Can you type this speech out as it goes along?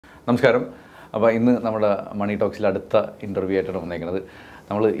നമസ്കാരം. അപ്പോൾ ഇന്ന് നമ്മുടെ മണി ടോക്സിൽ അടുത്ത ഇൻ്റർവ്യൂ ആയിട്ടാണ് വന്നേക്കുന്നത്.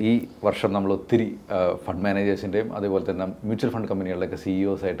 നമ്മൾ ഈ വർഷം നമ്മൾ ഒത്തിരി ഫണ്ട് മാനേജേഴ്സിൻ്റെയും അതേപോലെ തന്നെ മ്യൂച്വൽ ഫണ്ട് കമ്പനികളുടെയൊക്കെ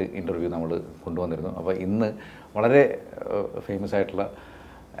CEOs ആയിട്ട് ഇൻ്റർവ്യൂ നമ്മൾ കൊണ്ടുവന്നിരുന്നു. അപ്പോൾ ഇന്ന് വളരെ ഫേമസ് ആയിട്ടുള്ള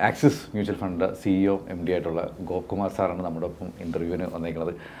axis mutual fund CEO MD ആയിട്ടുള്ള ഗോപ് കുമാർ സാറാണ് നമ്മുടെ ഒപ്പം ഇൻ്റർവ്യൂവിന്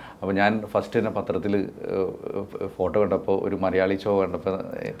വന്നേക്കുന്നത്. അപ്പോൾ ഞാൻ ഫസ്റ്റ് തന്നെ പത്രത്തിൽ ഫോട്ടോ കണ്ടപ്പോൾ ഒരു മലയാളി ഷോ കണ്ടപ്പോൾ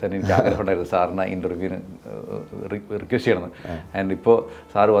തന്നെ എനിക്ക് ആഗ്രഹമുണ്ടായിരുന്നു സാറിന് ഇൻ്റർവ്യൂവിന് റിക്വസ്റ്റ് ചെയ്യണമെന്ന്. ആൻഡ് ഇപ്പോൾ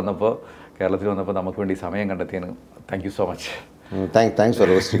സാറ് വന്നപ്പോൾ കേരളത്തിൽ വന്നപ്പോൾ നമുക്ക് വേണ്ടി സമയം കണ്ടെത്തിയതിന് thank you so much. Thanks for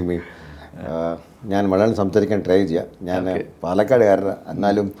hosting me. ഞാൻ മലയാളം സംസാരിക്കാൻ ട്രൈ ചെയ്യാം. ഞാൻ പാലക്കാടുകാരൻ,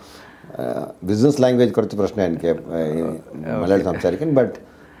 എന്നാലും ബിസിനസ് ലാംഗ്വേജ് കുറച്ച് പ്രശ്നം എനിക്ക് മലയാളം സംസാരിക്കാൻ. But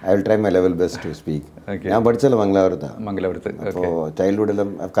I will try my level best to speak. ഞാൻ പഠിച്ചല്ലോ മംഗലാപുരത്ത്. അപ്പോൾ ചൈൽഡ്ഹുഡിലും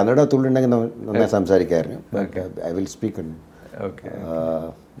കന്നഡ തുള്ളുണ്ടെങ്കിൽ നന്നായി സംസാരിക്കായിരുന്നു. I will speak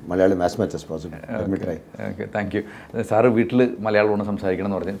Malayalam as much as possible. Okay, thank you. Sir വീട്ടിൽ മലയാളമാണ് സംസാരിക്കണം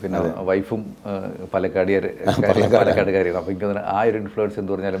എന്ന് പറഞ്ഞു. പിന്നെ വൈഫും പാലക്കാടുകാരിയാണ്. അപ്പോൾ എനിക്ക് തോന്നുന്നു ആ ഒരു ഇൻഫ്ലുവൻസ്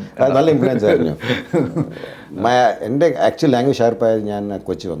എന്ന് പറഞ്ഞാലും നല്ല ഇൻഫ്ലുവൻസ് ആയിരുന്നു. എൻ്റെ ആക്ച്വൽ ലാംഗ്വേജ് ഷാർപ്പായത് ഞാൻ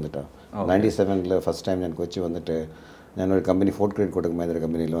കൊച്ചി വന്നിട്ടാണ്. 97 ഫസ്റ്റ് ടൈം ഞാൻ കൊച്ചി വന്നിട്ട് ഞാനൊരു കമ്പനി ഫോർട്ട് ക്രെഡിറ്റ് കൊടുക്കുമ്പോൾ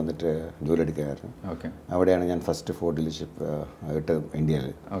കമ്പനിയിൽ വന്നിട്ട് ജോലി എടുക്കുകയായിരുന്നു. അവിടെയാണ് ഞാൻ ഫസ്റ്റ് ഫോർഡ് ഡീലർഷിപ്പ് ഇട്ട് ഇന്ത്യയിൽ.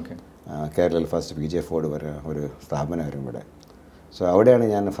 കേരളയിൽ ഫസ്റ്റ് PJ ഫോർഡ് വരെ ഒരു സ്ഥാപനമായിരുന്നു ഇവിടെ. സോ അവിടെയാണ്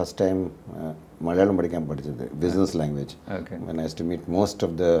ഞാൻ ഫസ്റ്റ് ടൈം മലയാളം പഠിക്കാൻ പഠിച്ചത്, business language. When I used to meet most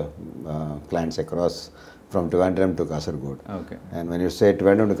of the clients across from Trivandrum to Kasaragod. And when you say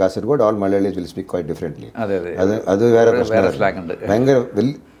Trivandrum to Kasaragod, all Malayalis will speak quite differently. That's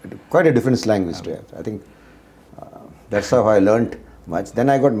quite a different language to have. I think that's how I learned much. Then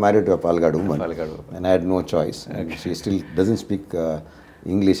I got married to a Palgad woman, and I had no choice. And she still doesn't speak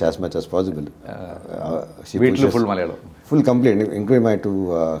English as much as possible. She pushes full Malayalam, full complete, including my two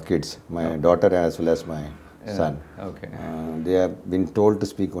kids, my daughter as well as my son. They have been told to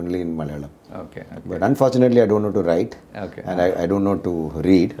speak only in Malayalam. But unfortunately, I don't know to write, and I don't know to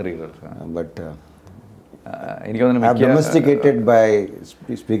read. But I'm domesticated by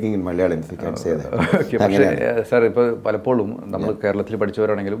speaking in Malayalam, if you can say that. പക്ഷേ sir ഇപ്പോൾ പലപ്പോഴും നമ്മൾ കേരളത്തിൽ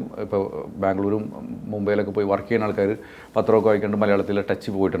പഠിച്ചവരാണെങ്കിലും ഇപ്പോൾ ബാംഗ്ലൂരും മുംബൈയിലൊക്കെ പോയി work ചെയ്യുന്ന ആൾക്കാർ പത്രമൊക്കെ വായിക്കൊണ്ട് മലയാളത്തിൽ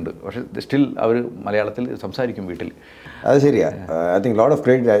ടച്ച് പോയിട്ടുണ്ട്. പക്ഷേ സ്റ്റിൽ അവർ മലയാളത്തിൽ സംസാരിക്കും വീട്ടിൽ. അത് ശരിയാ. I think lot of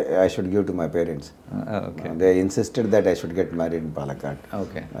credit I should give to my parents. They insisted that I should get married in Palakkad,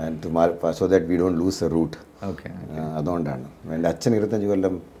 and so that we don't lose the root. അതുകൊണ്ടാണ് എൻ്റെ അച്ഛൻ 25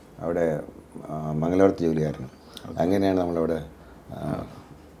 കൊല്ലം അവിടെ മംഗലാപുരത്ത് ജോലിയായിരുന്നു. അങ്ങനെയാണ് നമ്മളവിടെ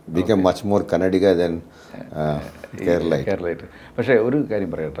ബിക്കം മച്ച് മോർ കന്നഡിക ദൻ കേരളായിട്ട്. പക്ഷേ ഒരു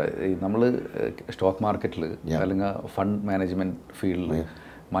കാര്യം പറയട്ടെ, നമ്മൾ സ്റ്റോക്ക് മാർക്കറ്റിൽ അല്ലെങ്കിൽ ഫണ്ട് മാനേജ്മെൻറ്റ് ഫീൽഡിൽ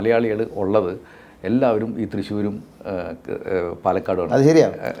മലയാളികൾ ഉള്ളത് എല്ലാവരും ഈ തൃശ്ശൂരും പാലക്കാടുമാണ്. അത്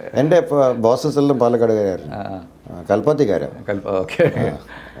ശരിയാണ്. എൻ്റെ ബോസസ് എല്ലാം പാലക്കാടുകാരായിരുന്നു, കൽപ്പാത്തിക്കാരാണ്.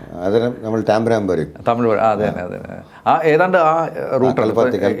 അതിന് നമ്മൾ ടാമ്പരാൻ പറയും, തമിഴ്. അതെ അതെ, ആ ഏതാണ്ട് ആ റൂട്ട്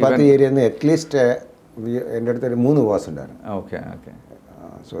കൽപ്പാത്തി ഏരിയയിൽ നിന്ന് അറ്റ്ലീസ്റ്റ് എൻ്റെ അടുത്ത് ഒരു 3 ബോസ് ഉണ്ടായിരുന്നു.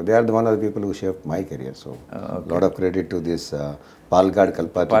 So they are the one of the people who shaped my career. So lot of credit to this Palgad,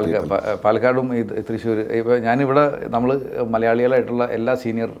 Kalpati people. പാലക്കാടും ഈ തൃശ്ശൂർ. ഇപ്പോൾ ഞാനിവിടെ നമ്മൾ മലയാളികളായിട്ടുള്ള എല്ലാ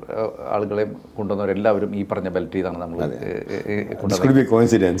സീനിയർ ആളുകളെയും കൊണ്ടുവന്നവരെല്ലാവരും ഈ പറഞ്ഞ ബെൽറ്റ് ചെയ്താണ് നമ്മൾ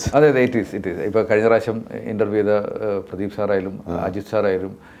കോയിൻസിഡൻസ്. അതെ അതെ, ഇറ്റ് ഈസ്. ഇപ്പോൾ കഴിഞ്ഞ പ്രാവശ്യം ഇൻ്റർവ്യൂ ചെയ്ത പ്രദീപ് സാറായാലും അജിത്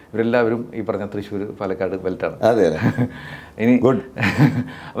സാറായാലും ഇവരെല്ലാവരും ഈ പറഞ്ഞ തൃശ്ശൂർ പാലക്കാട് ബെൽറ്റാണ്. അതെ. ഇനി ഗുഡ്.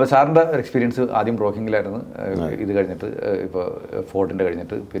 അപ്പോൾ സാറിൻ്റെ എക്സ്പീരിയൻസ് ആദ്യം ബ്രോക്കിങ്ങിലായിരുന്നു. ഇത് കഴിഞ്ഞിട്ട് ഇപ്പോൾ ഫോർഡിൻ്റെ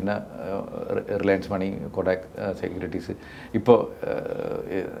കഴിഞ്ഞിട്ട് പിന്നെ റിലയൻസ് മണി, കൊടാക് സെക്യൂരിറ്റീസ്, ഇപ്പോൾ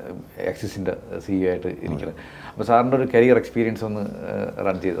ആക്സിസിൻ്റെ CEO ആയിട്ട് ഇരിക്കുന്നത്. അപ്പോൾ സാറിൻ്റെ ഒരു കരിയർ എക്സ്പീരിയൻസ് ഒന്ന്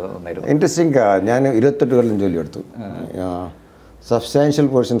റൺ ചെയ്ത് നന്നായിരുന്നു. ഇൻട്രസ്റ്റിംഗ്. ഞാൻ 28 കൊല്ലം ജോലി എടുത്തു. Substantial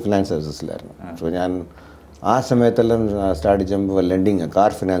portion finance സർവീസസിലായിരുന്നു. സോ ഞാൻ ആ സമയത്തെല്ലാം സ്റ്റാർട്ട് ചെയ്യുമ്പോൾ ലെൻഡിങ്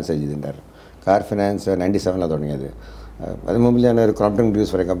കാർ ഫിനാൻസ് ചെയ്തിട്ടുണ്ടായിരുന്നു. കാർ ഫിനാൻസ് 97 തുടങ്ങിയത്. അതിന് മുമ്പിൽ ഞാൻ ഒരു ക്രോംപ്ടൺ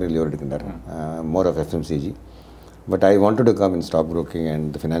ഗ്രീവ്സ് വരെ കമ്പനിയിൽ ജോലി എടുക്കുന്നുണ്ടായിരുന്നു, more of FMCG. But I wanted to come in stock broking and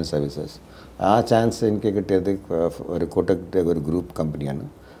the finance services. ആ ചാൻസ് എനിക്ക് കിട്ടിയത് ഒരു കോട്ടക് ഒരു ഗ്രൂപ്പ് കമ്പനിയാണ്,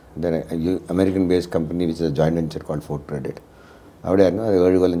 American based company which is A joint venture called fort credit. അവിടെയായിരുന്നു. അത്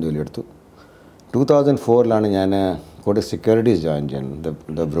 7 കൊല്ലം ജോലി എടുത്തു. 2004 ഞാൻ കോട്ടക് സെക്യൂരിറ്റീസ് ജോയിൻ ചെയ്യുന്നത്,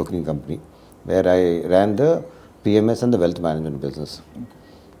 the broking company, where I ran the PMS and the wealth management business.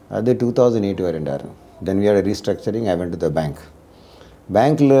 At the 2008 വരെ ഉണ്ടായിരുന്നു. Then we had a restructuring. I went to the bank.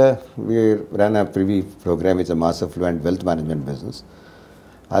 Bankil we ran a privy program with a mass affluent wealth management business.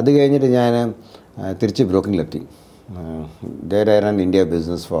 അത് കഴിഞ്ഞിട്ട് ഞാൻ തിരിച്ച് ബ്രോക്കിങ്ങിലെത്തി. There I ran India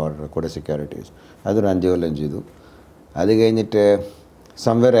business for Kotak Securities. അതൊരു 5 കൊല്ലം ചെയ്തു. അത് കഴിഞ്ഞിട്ട്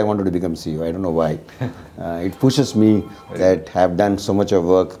somewhere I wanted to become CEO. I don't know why. It pushes me that I have done so much of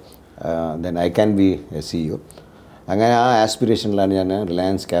work. Then I can be a CEO. അങ്ങനെ ആ ആസ്പിറേഷനിലാണ് ഞാൻ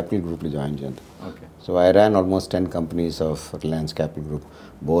Reliance capital ഗ്രൂപ്പിൽ join ചെയ്യുന്നത്. So I ran almost 10 companies of Reliance Capital Group,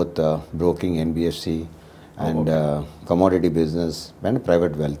 both broking, NBFC, and commodity business and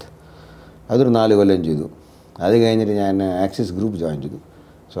private wealth. അതൊരു 4 കൊല്ലം ചെയ്തു. അത് കഴിഞ്ഞിട്ട് ഞാൻ ആക്സിസ് ഗ്രൂപ്പ് ജോയിൻ ചെയ്തു.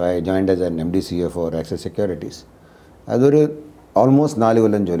 So I joined as an MD/CEO four axis securities. അതൊരു almost 4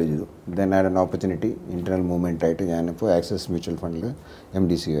 കൊല്ലം ജോലി ചെയ്തു. Then had an opportunity internal movement ആയിട്ട് ഞാനിപ്പോൾ ആക്സിസ് മ്യൂച്വൽ ഫണ്ടിൽ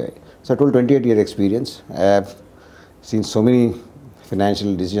MD/CEO ആയി. So toll 28 year experience. I have seen so many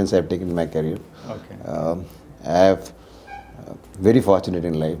financial decisions I have taken in my career. I have very fortunate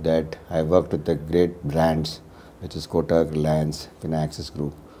in life that I worked with the great brands, which is Kotak, Reliance, Axis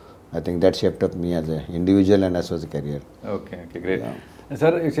Group. I think that shaped up me as an individual and as well as a career. Okay, great.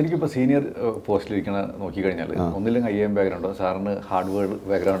 Sir, ശരിക്കും ഇപ്പോൾ senior പോസ്റ്റിലിരിക്കണ നോക്കിക്കഴിഞ്ഞാൽ ഒന്നില്ലെങ്കിൽ IAM ബാക്ക്ഗ്രൗണ്ടോ സാറിന് ഹാർഡ്വേർഡ്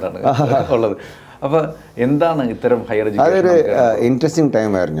ബാക്ക്ഗ്രൗണ്ടാണ് ഉള്ളത്. അപ്പോൾ എന്താണ് ഇത്തരം higher education? അതൊരു ഇൻട്രസ്റ്റിംഗ്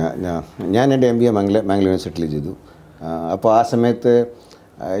ടൈം ആയിരുന്നു. ഞാൻ എൻ്റെ MBA മാംഗ്ലൂർ യൂണിവേഴ്സിറ്റിയിൽ ചെയ്തു. അപ്പോൾ ആ സമയത്ത്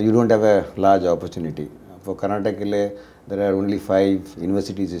you don't have a large opportunity. For Karnataka, there are only 5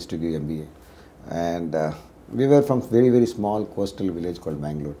 universities used to give MBA. And we were from very, very small coastal village called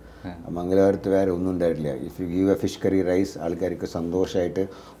Bangalore. Mangalore where ഒന്നും ഉണ്ടായിട്ടില്ല. If you give a fish curry rice, ആൾക്കാർക്ക് സന്തോഷമായിട്ട്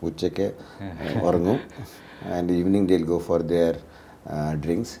ഉച്ചയ്ക്ക് ഉറങ്ങും. And evening they'll go for their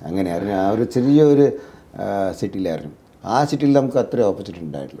drinks. അങ്ങനെയായിരുന്നു. ആ ഒരു ചെറിയൊരു സിറ്റിയിലായിരുന്നു. ആ സിറ്റിയിൽ നമുക്ക് അത്ര ഓപ്പർച്യൂണിറ്റി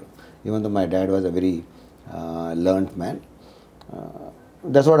ഉണ്ടായിട്ടില്ല. Even though my dad was a very learned man.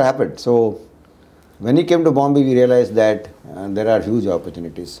 That's what happened. So when he came to Bombay, we realized that there are huge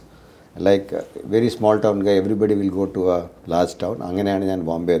opportunities. Like very small town guy, everybody will go to a large town. Anganeyanu njan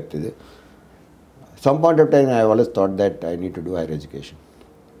Bombay ettadu. Some point of time, I always thought that I need to do higher education.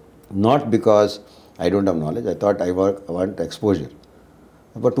 Not because I don't have knowledge. I thought I want exposure.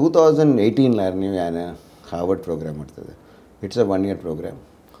 But 2018 learning a Harvard program ettadu. It's a 1-year program.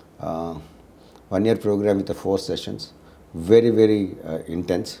 1-year program with 4 sessions. Very, very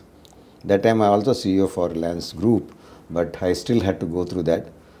intense. That time I also CEO for Reliance Group, but I still had to go through that.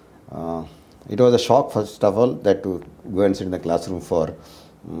 It was a shock first of all that to go and sit in the classroom for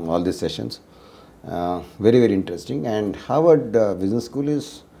all these sessions. Very, very interesting. And Harvard Business School is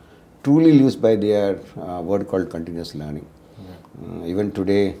truly used by their word called continuous learning. Even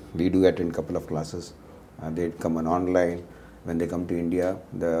today we do attend a couple of classes. They come on online. When they come to India,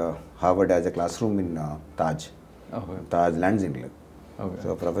 the Harvard has a classroom in Taj. Taj lands in England.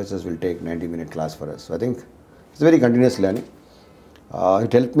 So professors will take 90-minute class for us. So I think it's very continuous learning.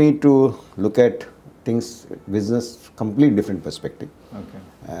 It helped me to look at things, business, complete different perspective.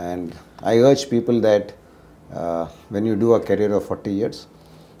 And I urge people that when you do a career of 40 years,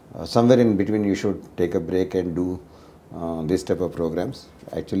 somewhere in between you should take a break and do this type of programs.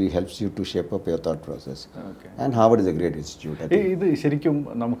 Actually helps you to shape up your thought process. And Harvard is a great institute. ഇത് ശരിക്കും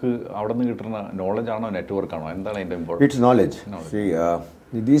നമുക്ക് അവിടെ നിന്ന് കിട്ടുന്ന knowledge ആണോ network ആണോ എന്താണ് അതിൻ്റെ importance? It's knowledge. See,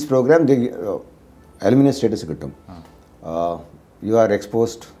 these programs they alumni status കിട്ടും. You are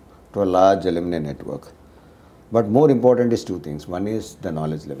exposed to a large alumni network. But more important is 2 things. One is the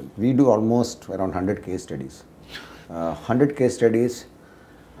knowledge level. We do almost around 100 case studies. 100 case studies,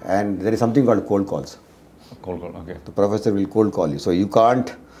 and there is something called cold calls. Cold call, okay. The professor will cold call you. So you can't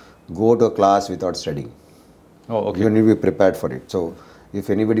go to a class without studying. You need to be prepared for it. So if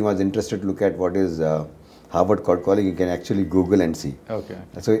anybody was interested to look at what is Harvard cold calling, you can actually Google and see.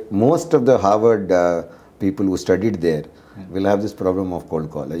 So most of the Harvard people who studied there will have this problem of cold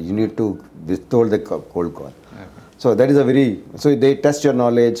call. You need to withhold the cold call. So that is a very, so they test your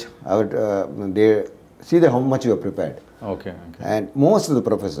knowledge. They see how much you are prepared. And most of the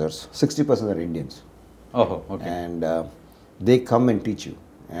professors, 60% are Indians. And they come and teach you,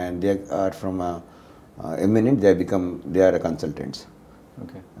 and they are from eminent. They are consultants.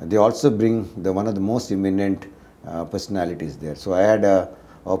 They also bring one of the most eminent personalities there. So I had a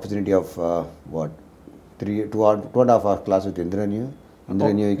opportunity of 2.5 hour class with Indranu.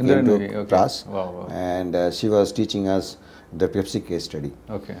 Indranu came to class, and she was teaching us the Pepsi case study.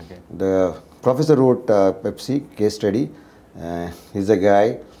 The professor wrote Pepsi case study. He's a guy.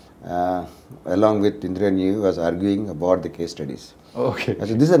 Along with Indranu, was arguing about the case studies. So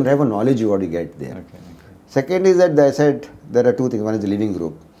this is a type of knowledge you want to get there. Second is that I said there are 2 things. One is the living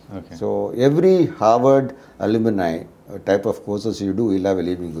group. So every Harvard alumni type of courses you do, you'll have a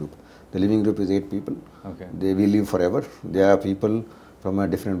living group. The living group is 8 people. They will live forever. They are people from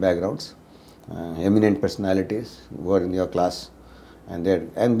different backgrounds, eminent personalities who are in your class, and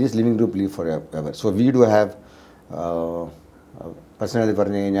this living group live forever. So we do have personality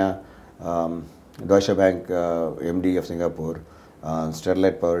പറഞ്ഞു കഴിഞ്ഞാൽ Deutsche Bank MD of Singapore,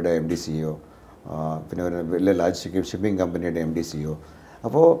 Sterlite Powerയുടെ MD/CEO, പിന്നെ ഒരു വലിയ large shipping കമ്പനിയുടെ MD/CEO.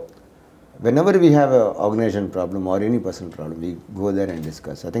 അപ്പോൾ whenever we have an organization problem or any personal problem, we go there and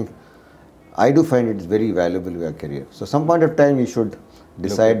discuss. I think I do find it's very valuable to our career. So some point of time we should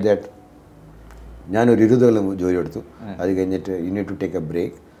decide that ഞാനൊരു 20 കൊല്ലം ജോലി എടുത്തു, അത് കഴിഞ്ഞിട്ട് you need to take a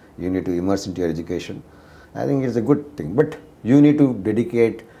break, you need to immerse into your education. I think it's a good thing, but you need to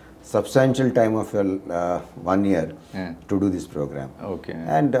dedicate substantial time of your 1 year to do this program. Okay.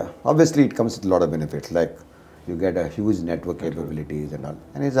 And obviously it comes with a lot of benefits, like you get a huge network capabilities and all,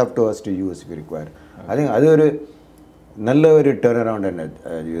 and it's up to us to use if you require. I think അതൊരു നല്ല ഒരു turn around തന്നെ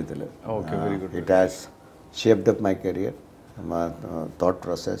ജീവിതത്തിൽ. It has shaped up my career, my thought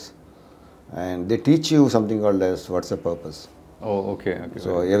process, and they teach you something called as what's the purpose. Oh, okay.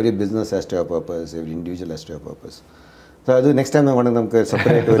 So every business has to have purpose, every individual has to have purpose. So അത് next time നമുക്ക്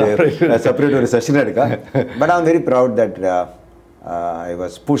separate ഒരു session എടുക്കാം. But I'm very proud that I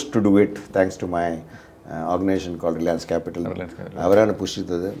was pushed to do it thanks to my organization called Reliance Capital. അവരാണ് push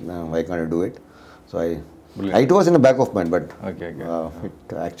ചെയ്തത്. I can't do it. So it was in the back of mind, but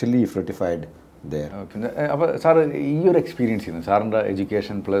it actually fructified there. അപ്പോൾ sir ഈ ഒരു experience ചെയ്യുന്നു, സാറിൻ്റെ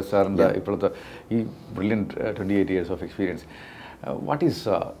education plus സാറിൻ്റെ ഇപ്പോഴത്തെ ഈ brilliant 28 years of experience, what is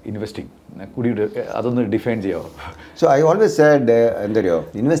investing? അതൊന്ന് ഡിഫൈൻ ചെയ്യാമോ? So I always said,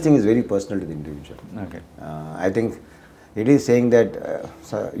 investing is very personal to the individual. Okay. I think it is saying that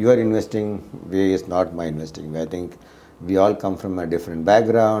your investing way is not my investing way. I think we all come from a different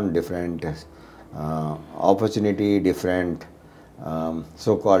background, different opportunity, different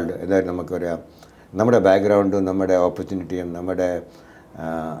so-called നമ്മുടെ ബാക്ക്ഗ്രൗണ്ടും നമ്മുടെ ഓപ്പർച്യൂണിറ്റിയും നമ്മുടെ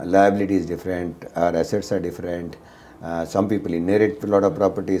liability is different, our assets are different. Some people inherit a lot of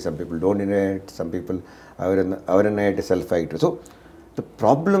property, some people don't inherit, some people are self-factor. So the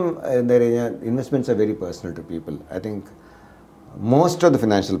problem in the area, investments are very personal to people. I think most of the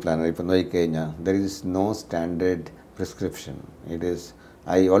financial planner, there is no standard prescription. It is,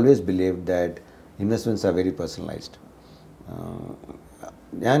 I always believe that investments are very personalized.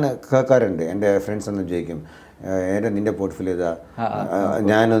 ഞാൻ കേൾക്കാറുണ്ട്, എൻ്റെ friends ഒന്നും ചോദിക്കും, നിന്റെ portfolio ഇതാ,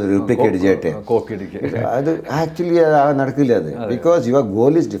 ഞാനത് റീപ്ലിക്കേറ്റ് ചെയ്യട്ടെ. അത് ആക്ച്വലി നടക്കില്ല. അത് because your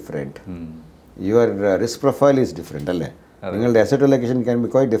goal is different, your risk profile is different അല്ലേ. നിങ്ങളുടെ asset allocation can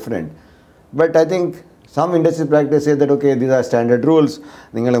be quite different. But I think some industry practice ചെയ്ത് that okay these are standard rules.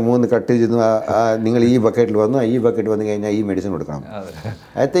 നിങ്ങൾ 3 കട്ട് ചെയ്തു, നിങ്ങൾ ഈ ബക്കറ്റിൽ വന്നു, ഈ ബക്കറ്റ് വന്നു കഴിഞ്ഞാൽ ഈ മെഡിസിൻ കൊടുക്കണം.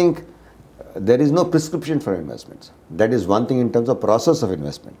 I think there is no prescription for investments. That is one thing in terms of process of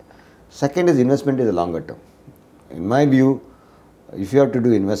investment. Second is investment is a longer term. In my view, if you have to do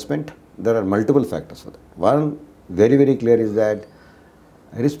investment, there are multiple factors for that. One very, very clear is that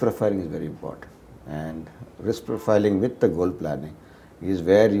risk profiling is very important. And risk profiling with the goal planning is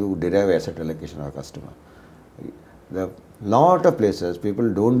where you derive asset allocation of a customer. The lot of places people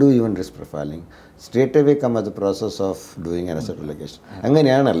don't do even risk profiling, straight away come as a process of doing an asset allocation.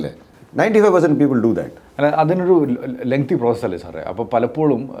 അങ്ങനെയാണല്ലേ 95% people do that. അല്ല, അതിനൊരു lengthy process അല്ലേ സാറേ? അപ്പോൾ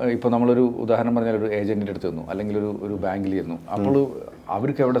പലപ്പോഴും ഇപ്പോൾ നമ്മളൊരു ഉദാഹരണം പറഞ്ഞാൽ ഒരു ഏജൻറ്റിൻ്റെ അടുത്ത് ചെന്നു, അല്ലെങ്കിൽ ഒരു ബാങ്കിൽ ചെന്നു, അപ്പോൾ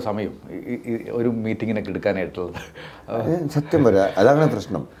അവർക്ക് എവിടെ സമയം ഒരു മീറ്റിങ്ങിനൊക്കെ എടുക്കാനായിട്ടുള്ളത്? സത്യം പറയാം, അതാണ്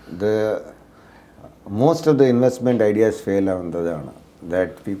പ്രശ്നം. Most of the investment ideas fail ആവുന്നതാണ്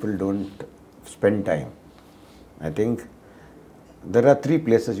that people don't spend time. I think there are 3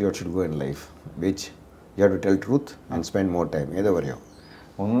 places you should go in life which you have to tell truth and spend more time. ഏതാ പറയാം?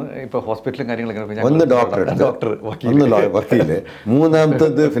 ഒന്ന് ഇപ്പോൾ ഹോസ്പിറ്റലും കാര്യങ്ങളൊക്കെ, ഒന്ന് doctor, ഒന്ന് വക്കീല്,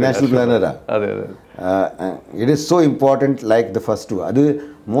 മൂന്നാമത്തത് financial പ്ലാനറാ. It is so important like the first to. അത്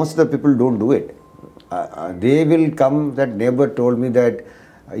most of the people don't do it. They will come, that neighbour told me that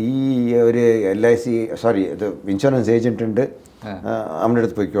ഈ ഒരു LIC ഇൻഷുറൻസ് ഏജൻറ്റ് ഉണ്ട്, നമ്മുടെ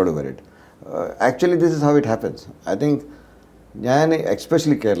അടുത്ത് പൊയ്ക്കോളൂ വരട്ട്. Actually this is how it happens. I think ഞാൻ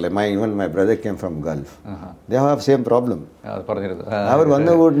especially Kerala, even my brother came from Gulf, they have same problem. അവർ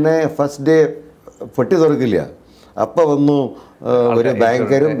വന്ന ഉടനെ first day പെട്ടി തുറക്കില്ല, അപ്പം വന്നു ഒരു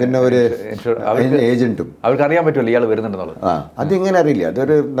ബാങ്കരും പിന്നെ ഒരു ഏജന്റും. അവർക്ക് അറിയാൻ പറ്റുമല്ലോ ഇയാൾ വരുന്നുണ്ടെന്നുള്ളത്. അതിങ്ങനെ അറിയില്ല,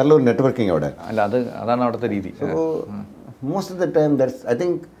 അതൊരു നല്ലൊരു നെറ്റ്വർക്കിംഗ് അവിടെ. അല്ല, അതാണ് അവിടുത്തെ രീതി. So most of the time that's, I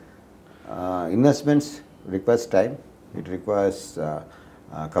think investments requires time, it requires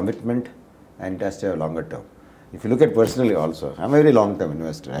commitment, and it has to have longer term. If you look at personally also, I'm a very long term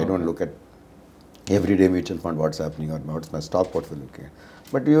investor. I don't look at everyday mutual fund, what's happening or what's my stock portfolio. Okay.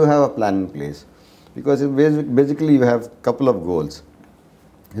 But you have a plan in place, because basically you have a couple of goals.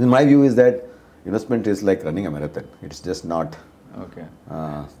 In my view is that investment is like running a marathon. It's just not. Okay.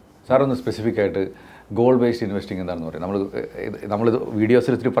 Sir, on the specific goal based investing എന്താണെന്ന് പറയും. നമ്മളിത്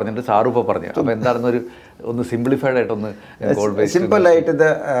വീഡിയോസിൽ ഇത്തിരി പറഞ്ഞിട്ട് സാറും ഇപ്പോൾ പറഞ്ഞു. അപ്പോൾ എന്താണെന്നൊരു ഒന്ന് സിംപ്ലിഫൈഡ് ആയിട്ടൊന്ന് ഗോൾ ബേസ്ഡ്. സിമ്പിൾ ആയിട്ട്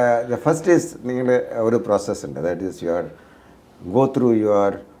the first is നിങ്ങളുടെ ഒരു പ്രോസസ് ഉണ്ട്. That is your go through your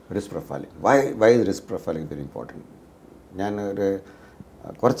risk profiling. Why is risk profiling very important? ഞാൻ ഒരു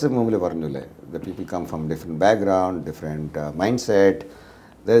കുറച്ച് മുമ്പിൽ പറഞ്ഞില്ലേ, the people come from different background, different mindset,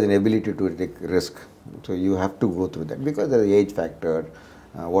 there is an ability to take risk. So you have to go through that because there is age factor,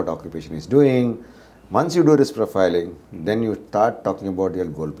 what occupation is doing. Once you do risk profiling, then you start talking about your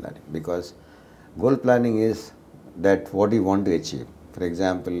goal planning, because goal planning is that what you want to achieve. For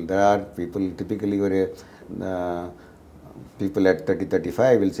example, there are people typically people at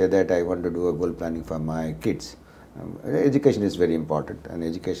 30-35 will say that I want to do a goal planning for my kids. Education is very important and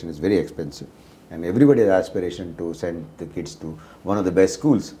education is very expensive, and everybody has aspiration to send the kids to one of the best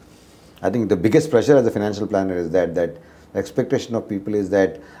schools. I think the biggest pressure as a financial planner is that expectation of people is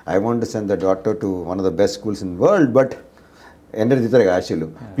that I want to send the daughter to one of the best schools in the world, but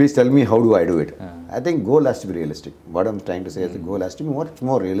please tell me how do I do it. I think goal has to be realistic. What I'm trying to say is the goal has to be much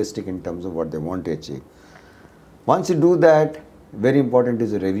more realistic in terms of what they want to achieve. Once you do that, very important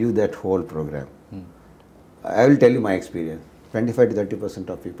is to review that whole program. I will tell you my experience. 25-30%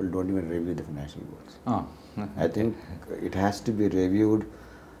 of people don't even review the financial goals. I think it has to be reviewed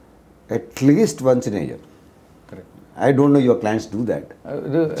at least once in a year. I don't know your clients do that.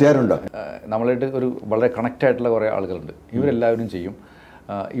 ചെയ്യാറുണ്ടോ? നമ്മളായിട്ട് ഒരു വളരെ connect ആയിട്ടുള്ള കുറേ ആളുകളുണ്ട്. ഇവരെല്ലാവരും ചെയ്യും.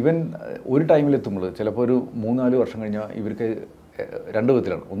 Even ഒരു ടൈമിലെത്തുമ്പോൾ ചിലപ്പോൾ ഒരു 3-4 വർഷം കഴിഞ്ഞാൽ ഇവർക്ക് രണ്ട്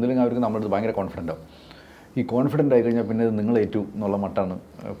വിധത്തിലാണ്. ഒന്നില്ലെങ്കിൽ അവർക്ക് നമ്മളടുത്ത് ഭയങ്കര കോൺഫിഡൻ്റ് ആവും. ഈ കോൺഫിഡൻ്റ് ആയി കഴിഞ്ഞാൽ പിന്നെ നിങ്ങൾ ഏറ്റവും എന്നുള്ള മട്ടാണ്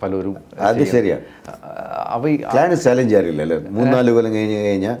പലരും. അത് ശരിയാണ്. അപ്പോൾ ഈ ചാലഞ്ച് ചെയ്യാറില്ലല്ലോ. 3-4 കൊല്ലം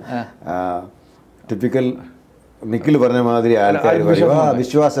കഴിഞ്ഞാൽ ടിപ്പിക്കൽ നിഖിൽ പറഞ്ഞ മാതിരി ആൾക്കാർ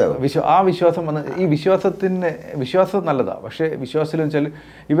വിശ്വാസം വന്ന് ഈ വിശ്വാസം നല്ലതാണ്. പക്ഷേ വിശ്വാസത്തിൽ വെച്ചാൽ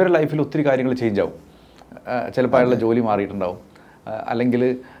ഇവരുടെ ലൈഫിൽ ഒത്തിരി കാര്യങ്ങൾ ചേഞ്ച് ആവും. ചിലപ്പോൾ അയാളുടെ ജോലി മാറിയിട്ടുണ്ടാവും, അല്ലെങ്കിൽ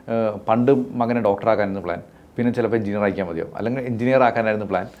പണ്ട് മകനെ ഡോക്ടറാക്കാനായിരുന്നു പ്ലാൻ, പിന്നെ ചിലപ്പോൾ എഞ്ചിനീയർ ആക്കിയാൽ മതിയാവും, അല്ലെങ്കിൽ എഞ്ചിനീയർ ആക്കാനായിരുന്നു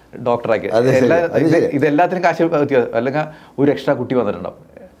പ്ലാൻ, ഡോക്ടറാക്കിയ ഇതെല്ലാത്തിനും കാശ് വ്യത്യാസം, അല്ലെങ്കിൽ ഒരു എക്സ്ട്രാ കുട്ടി വന്നിട്ടുണ്ടാവും.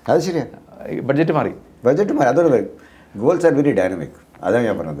 അത് ശരിയാണ്. ബഡ്ജറ്റ് മാറി. അതോടെ ഗോൾസ് ആർ വെരി ഡൈനാമിക്. അതാണ്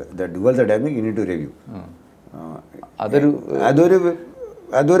ഞാൻ പറഞ്ഞത്. Goals R dynamic, you need to review.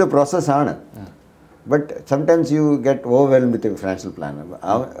 അതൊരു പ്രോസസ്സാണ്. But sometimes you get overwhelmed with a financial planner.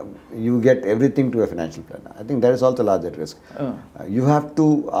 You get everything to a financial planner. I think that is also larger risk. You have to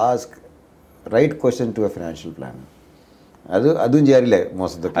ask right question to a financial planner. അതും ചെയ്യാറില്ലേ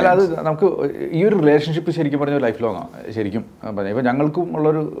most of the time? അല്ല, അത് നമുക്ക് ഈ ഒരു relationship ശരിക്കും പറഞ്ഞാൽ life long ആണ്. ശരിക്കും ഇപ്പോൾ ഞങ്ങൾക്കും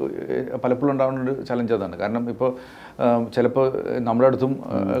ഉള്ളൊരു പലപ്പോഴും ഉണ്ടാകുന്ന ഒരു ചലഞ്ച് അതാണ്. കാരണം ഇപ്പോൾ ചിലപ്പോൾ നമ്മുടെ അടുത്തും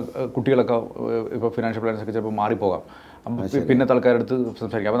കുട്ടികളൊക്കെ ഇപ്പോൾ ഫിനാൻഷ്യൽ പ്ലാൻസൊക്കെ ചിലപ്പോൾ മാറിപ്പോകാം. പിന്നെ ആൾക്കാരടുത്ത്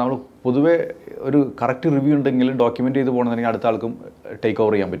സംസാരിക്കാം. അപ്പോൾ നമ്മൾ പൊതുവേ ഒരു കറക്റ്റ് റിവ്യൂ ഉണ്ടെങ്കിലും ഡോക്യുമെൻ്റ് ചെയ്ത് പോകണമെന്നുണ്ടെങ്കിൽ അടുത്ത ആൾക്കും ടേക്ക്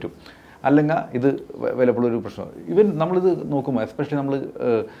ഓവർ ചെയ്യാൻ പറ്റും. അല്ലെങ്കിൽ ഇത് വിലപ്പോഴൊരു പ്രശ്നമാണ്. ഈവൻ നമ്മളിത് നോക്കുമ്പോൾ എസ്പെഷ്യലി നമ്മൾ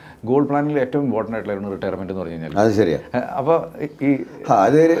ഗോൾ പ്ലാനിൽ ഏറ്റവും ഇമ്പോർട്ടൻ്റ് ആയിട്ടുള്ള റിട്ടയർമെൻറ്റ് എന്ന് പറഞ്ഞു കഴിഞ്ഞാൽ അത് ശരിയാണ്. അപ്പോൾ ഈ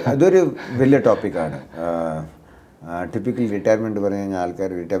അതൊരു വലിയ ടോപ്പിക്കാണ്. ടിപ്പിക്കൽ റിട്ടയർമെൻറ്റ് പറഞ്ഞു കഴിഞ്ഞാൽ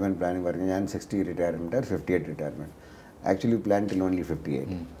ആൾക്കാർ റിട്ടയർമെൻറ്റ് പ്ലാനിങ് പറഞ്ഞു ഞാൻ 60 retirement or 58 retirement. Actually plan till only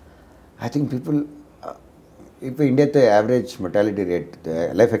 58. I think people ഇപ്പോൾ ഇന്ത്യത്തെ average mortality rate,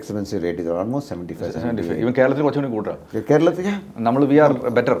 life expectancy rate is almost 75. ഇവൻ കേരളത്തിൽ കുറച്ചുകൂടി കൂട്ടാം. കേരളത്തിൽ നമ്മൾ V R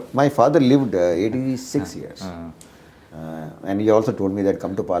better. My father lived 86 years. And he also told me that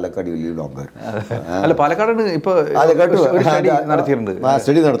come to Palakkad you live longer. അല്ല, പാലക്കാട് ഇപ്പോൾ നടത്തിയിട്ടുണ്ട്.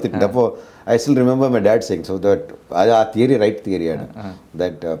 സ്റ്റഡി നടത്തിയിട്ടുണ്ട്. അപ്പോൾ I still remember my dad saying so that ആ theory right തിയറിയാണ്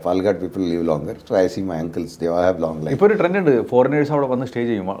that Palakkad people live longer. So I see my uncles, they all have long life. ഇപ്പോൾ ഒരു trend ഉണ്ട്, foreigners അവിടെ വന്ന് സ്റ്റേ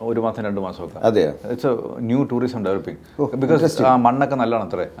ചെയ്യും 1 മാസം 2 മാസമൊക്കെ. അതെ, it's A new tourism developing. Because ആ മണ്ണൊക്കെ നല്ലതാണ്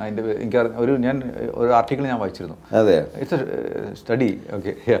അത്രേ. അതിൻ്റെ ഞാൻ ഒരു ആർട്ടിക്കിൾ ഞാൻ വായിച്ചിരുന്നു. അതെ, it's A study.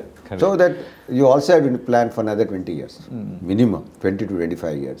 Okay, so that you also have to plan for another 20 years minimum, 20 to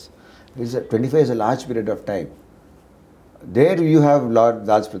 25 years. 25 is a large period of time. There you have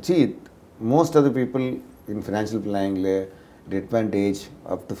large. See, most of the people in financial planning retirement age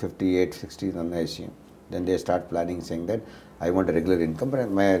up to 58, 60 on the issue. Then they start planning saying that I want a regular income,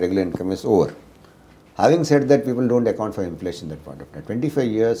 but my regular income is over. Having said that, people don't account for inflation at that point of time.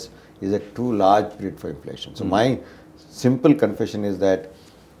 25 years is a too large period for inflation. So my simple confession is that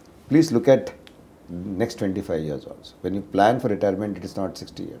please look at next 25 years also. When you plan for retirement, it is not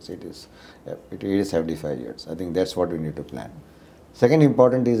 60 years, it is 75 years. I think that's what we need to plan. Second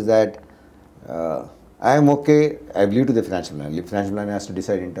important is that I am okay, I believe to the financial plan. The financial plan has to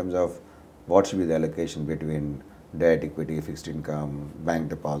decide in terms of what should be the allocation between debt, equity, fixed income, bank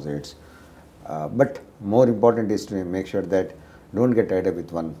deposits. But more important is to make sure that don't get tied up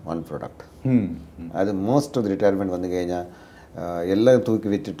with one product. As most of the retirement vandu kayna ella thooki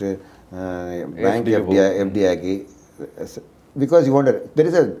vitittu bank FD aagi, because you want there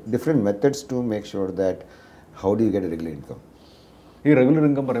is a different methods to make sure that how do you get a regular income. ഈ regular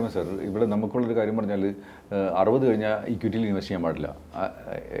income പറയുമ്പോൾ sir, ഇവിടെ നമുക്കുള്ളൊരു കാര്യം പറഞ്ഞാൽ 60 കഴിഞ്ഞാൽ ഇക്വിറ്റിയിൽ invest ചെയ്യാൻ പാടില്ല.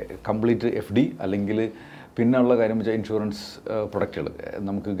 Complete FD അല്ലെങ്കിൽ പിന്നെയുള്ള കാര്യം വെച്ചാൽ ഇൻഷുറൻസ് പ്രൊഡക്റ്റുകൾ,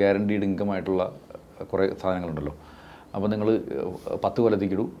 നമുക്ക് ഗ്യാരണ്ടീഡ് ഇൻകം ആയിട്ടുള്ള കുറേ സാധനങ്ങളുണ്ടല്ലോ. അപ്പോൾ നിങ്ങൾ 10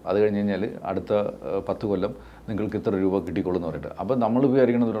 കൊല്ലത്തേക്ക് ഇടൂ, അത് കഴിഞ്ഞ് കഴിഞ്ഞാൽ അടുത്ത 10 കൊല്ലം നിങ്ങൾക്ക് ഇത്ര രൂപ കിട്ടിക്കോളും എന്ന് പറഞ്ഞിട്ട്. അപ്പോൾ നമ്മൾ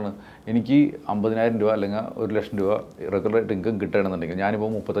വിചാരിക്കണതാണ് എനിക്ക് 50,000 രൂപ അല്ലെങ്കിൽ 1,00,000 രൂപ റെഗുലറായിട്ട് ഇൻകം കിട്ടുകയാണെന്നുണ്ടെങ്കിൽ ഞാനിപ്പോൾ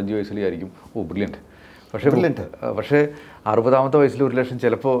 35 വയസ്സിലായിരിക്കും ബ്രില്യൻറ്റ്. പക്ഷേ 60ാമത്തെ വയസ്സിൽ 1,00,000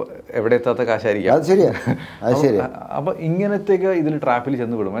 ചിലപ്പോൾ എവിടെ എത്താത്ത കാശായിരിക്കും. അത് ശരിയാ. അപ്പോൾ ഇങ്ങനത്തെയൊക്കെ ഇതിൽ ട്രാപ്പിൽ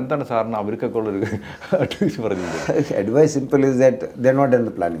ചെന്ന് വിടും. എന്താണ് സാറിന് അവർക്കൊക്കെ ഉള്ളൊരു അഡ്വൈസ് പറഞ്ഞത്? Advice simple is that they are not done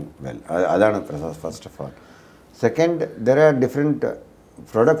the planning well. അതാണ് first of all. Second, there are different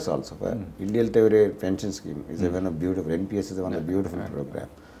products also. India's pension scheme is one of beautiful. NPS is one of beautiful program.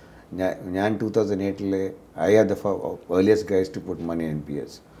 ഞാൻ 2008 I are the earliest guys to put money in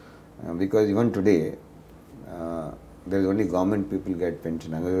NPS because even today there is only government people get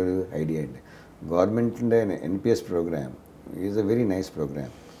pension. അങ്ങനെ ഒരു idea ഉണ്ട്. ഗവൺമെൻറ്റിൻ്റെ NPS program is a very nice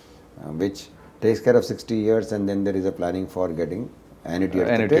program which takes care of 60 years and then there is a planning for getting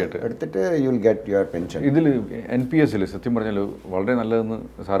എടുത്തിട്ട് you will get your pension. ഇതിൽ NPS സത്യം പറഞ്ഞാൽ വളരെ നല്ലതെന്ന്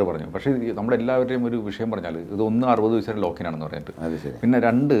സാറ് പറഞ്ഞു. പക്ഷേ നമ്മുടെ എല്ലാവരുടെയും ഒരു വിഷയം പറഞ്ഞാൽ ഇത് 60 വയസ്സിന് ലോക്കിനാണെന്ന് പറഞ്ഞിട്ട്. പിന്നെ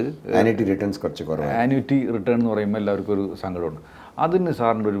 2 ആനുവിറ്റി റിട്ടേൺസ് കുറച്ച് കുറവാണ്. ആനുവിറ്റി റിട്ടേൺ എന്ന് പറയുമ്പോൾ എല്ലാവർക്കും ഒരു സങ്കടമുണ്ട്. അതിന്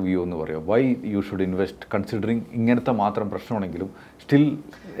സാറിൻ്റെ ഒരു വ്യൂ എന്ന് പറയുമോ? Why you should invest considering ഇങ്ങനത്തെ മാത്രം പ്രശ്നമാണെങ്കിലും സ്റ്റിൽ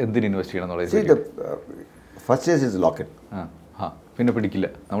എന്തിന് ഇൻവെസ്റ്റ് ചെയ്യണം എന്നുള്ളത്? First is lock in. പിന്നെ പിടിക്കില്ല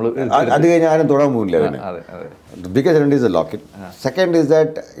നമ്മൾ, അത് കഴിഞ്ഞ് ആരും തൊടാൻ പോകില്ല. ബിക്കോസ് രണ്ട് is A lock in. Second is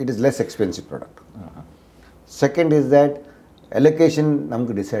that it is less expensive product. Second is that allocation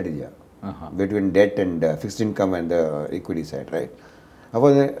നമുക്ക് ഡിസൈഡ് ചെയ്യാം between debt and fixed income and equity side, right? അപ്പോൾ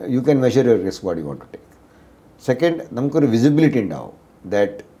you can measure your risk what you want to take. Second, നമുക്കൊരു visibility ഉണ്ടാവും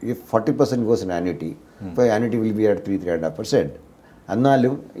that if 40% goes in annuity, ഇപ്പോൾ annuity will be at 3.5%.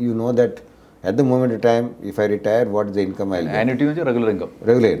 എന്നാലും you know that at the moment of time, if I retire, what is the income I'll get? Annuity means regular income.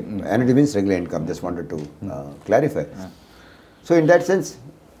 Annuity means regular income. Just wanted to clarify. So in that sense,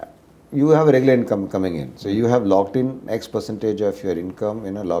 you have a regular income coming in. So you have locked in X percentage of your income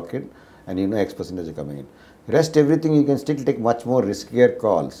in a lock-in, and you know X percentage coming in. Rest everything you can still take much more riskier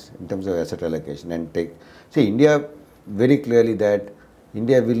calls in terms of asset allocation and take. See, India very clearly that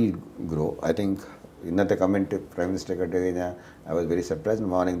India will grow. I think in the comment Prime Minister I was very surprised in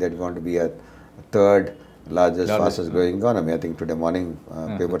the morning that we want to be a third largest, fastest growing economy. I think today morning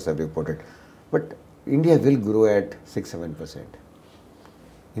papers have reported. But India will grow at 6-7%.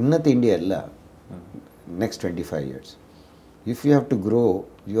 Innathe India alla next 25 years. If you have to grow,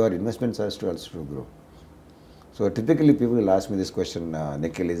 your investments has to also grow. So typically people will ask me this question,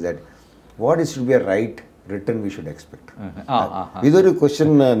 Nikhil, is that what should be a right return we should expect? ഇതൊരു question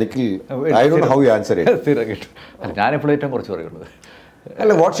Nikhil, I don't know how you answer it. ഞാനെപ്പോഴും ഏറ്റവും കുറച്ച് പറയുള്ളൂ.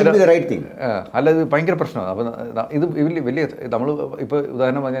 അല്ല, what should be the right thing? അല്ല, ഇത് ഭയങ്കര പ്രശ്നമാണ്. അപ്പം ഇത് വലിയ നമ്മൾ ഇപ്പോൾ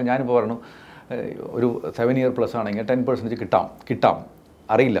ഉദാഹരണം പറഞ്ഞാൽ ഞാനിപ്പോൾ പറഞ്ഞു ഒരു 7 year പ്ലസ് ആണെങ്കിൽ 10% കിട്ടാം,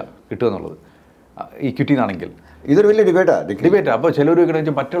 അറിയില്ല കിട്ടുമെന്നുള്ളത് ഇക്വിറ്റി ആണെങ്കിൽ. ഇതൊരു വലിയ ഡിബേറ്റാണ്. അപ്പോൾ ചിലർ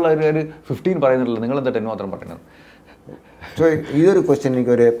വെച്ചാൽ മറ്റുള്ളവർ 15 പറയുന്നില്ല, നിങ്ങളെന്താ 10 മാത്രം പറയുന്നത്? സോ ഇതൊരു ക്വസ്റ്റ്യൻ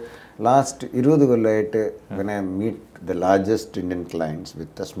എനിക്കൊരു ലാസ്റ്റ് 20 കൊല്ലമായിട്ട് when I meet the largest Indian clients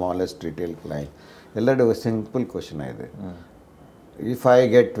with the smallest retail client, എല്ലാവരുടെ ഒരു സിമ്പിൾ ക്വസ്റ്റ്യൻ ആയത്, if I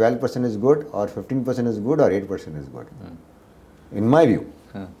get 12% is good or 15% is good or 8% is good. In my view,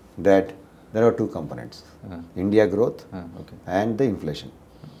 that there are two components, India growth and the inflation.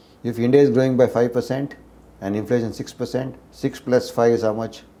 If India is growing by 5% and inflation 6%, 6 plus 5 is how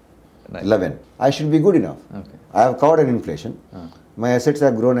much? 11. I should be good enough. I have covered an inflation. My assets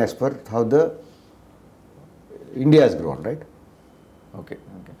have grown as per how the India has grown, right? Okay.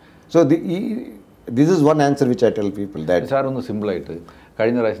 So this is one answer which I tell people that. Sir ഒന്ന് സിമ്പിളായിട്ട്,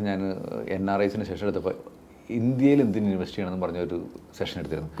 കഴിഞ്ഞ പ്രാവശ്യം ഞാൻ NRIസിന് session എടുത്തപ്പോൾ ഇന്ത്യയിൽ എന്തിന് invest ചെയ്യണമെന്ന് പറഞ്ഞൊരു സെഷൻ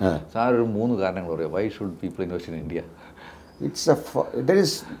എടുത്തിരുന്നു. സാർ ഒരു 3 കാരണങ്ങൾ പറയുക, why should people invest in India? That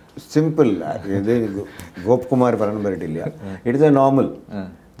is simple. Gop Kumar Sir, it is a normal.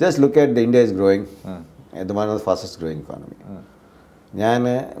 Just look at the India is growing, the one of the fastest growing economy.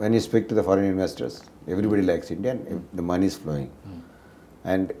 When you speak to the foreign investors, everybody likes India and the money is flowing.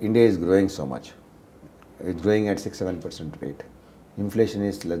 And India is growing so much. It's growing at 6-7% rate. Inflation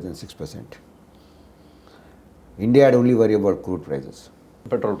is less than 6%. India had only worry about crude prices.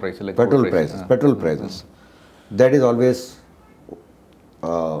 Petrol prices. That is always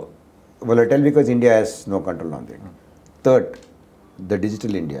volatile because India has no control on it. Third, the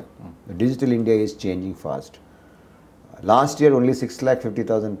digital India. The digital India is changing fast. Last year only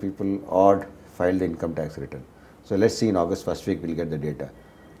 650,000 people odd filed the income tax return. So let's see in August first week we'll get the data.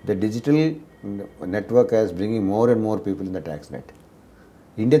 The digital network is bringing more and more people in the tax net.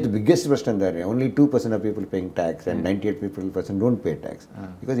 India is the biggest question there. Only 2% of people paying tax and 98% don't pay tax.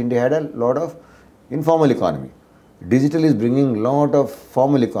 Because India had a lot of informal economy. Digital is bringing a lot of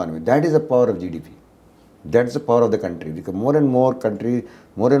formal economy. That is the power of GDP. That's the power of the country. Because more and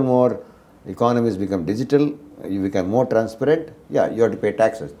more economies become digital, you become more transparent. Yeah, you have to pay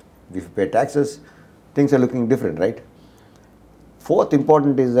taxes. If you pay taxes, things are looking different, right? Fourth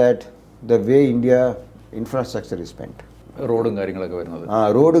important is that the way India infrastructure is spent. റോഡും കാര്യങ്ങളൊക്കെ വരുന്നത്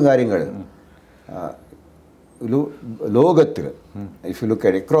റോഡും കാര്യങ്ങൾ ലോകത്തിൽ if you look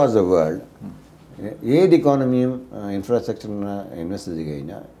at across the world ഏത് ഇക്കോണമിയും ഇൻഫ്രാസ്ട്രക്ചറിന് invest ചെയ്ത്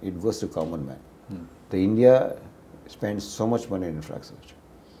കഴിഞ്ഞാൽ it goes to common man. The India spends so much money in infrastructure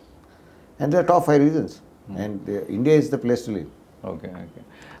and the top 5 reasons and India is the place to live. Okay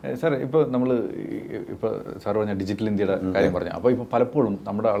sir, ഇപ്പോൾ sir പറഞ്ഞ digital ഇന്ത്യയുടെ കാര്യം പറഞ്ഞു. അപ്പോൾ ഇപ്പോൾ പലപ്പോഴും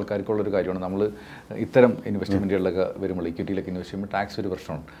നമ്മുടെ ആൾക്കാർക്കുള്ളൊരു കാര്യമാണ്, നമ്മൾ ഇത്തരം ഇൻവെസ്റ്റ്മെൻറ്റുകളിലൊക്കെ വരുമ്പോൾ ഇക്വിറ്റിയിലൊക്കെ ഇൻവെസ്റ്റ് ചെയ്യുമ്പോൾ ടാക്സ് ഒരു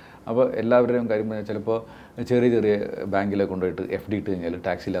പ്രശ്നമാണ്. അപ്പോൾ എല്ലാവരുടെയും കാര്യം പറഞ്ഞാൽ ചിലപ്പോൾ ചെറിയ ബാങ്കിലൊക്കെ കൊണ്ടുപോയിട്ട് FD ഇട്ട് കഴിഞ്ഞാൽ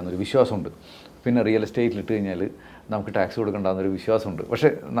ടാക്സ് ഇല്ലാന്നൊരു വിശ്വാസമുണ്ട്. പിന്നെ റിയൽ എസ്റ്റേറ്റിൽ ഇട്ട് കഴിഞ്ഞാൽ നമുക്ക് ടാക്സ് കൊടുക്കേണ്ടെന്നൊരു വിശ്വാസമുണ്ട്. പക്ഷേ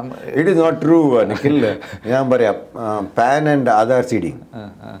it is not true Nikhil. ഞാൻ പറയാം, pan and Aadhaar seeding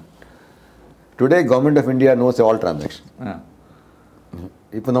today government of India nose all transaction.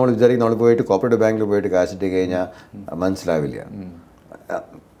 ഇപ്പോൾ നമ്മൾ വിചാരിക്കും നമ്മൾ പോയിട്ട് കോപ്പറേറ്റീവ് ബാങ്കിൽ പോയിട്ട് കാശിട്ട് കഴിഞ്ഞാൽ മനസ്സിലാവില്ല.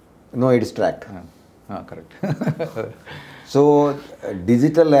 No it's tract. So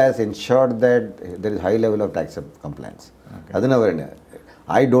digital has ensured that there is high level of tax compliance. Adana varana.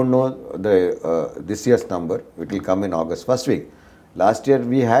 I don't know this year's number. It will come in August first week. Last year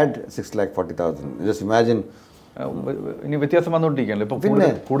we had 6,40,000. Just imagine. ഇനി വ്യത്യാസം വന്നുകൊണ്ടിരിക്കുകയല്ലോ. ഇപ്പോൾ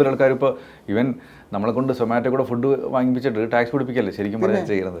കൂടുതൽ ആൾക്കാർ ഇപ്പോൾ even നമ്മളെ കൊണ്ട് സൊമാറ്റോ കൂടെ food വാങ്ങിപ്പിച്ചിട്ട് tax പിടിപ്പിക്കല്ലേ ശരിക്കും പറഞ്ഞാൽ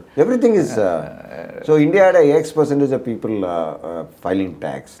ചെയ്യുന്നത്. Everything is so India had a X% of people filing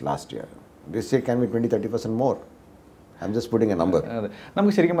tax last year. This year can be 20-30% more. I'm just putting a number. അതെ,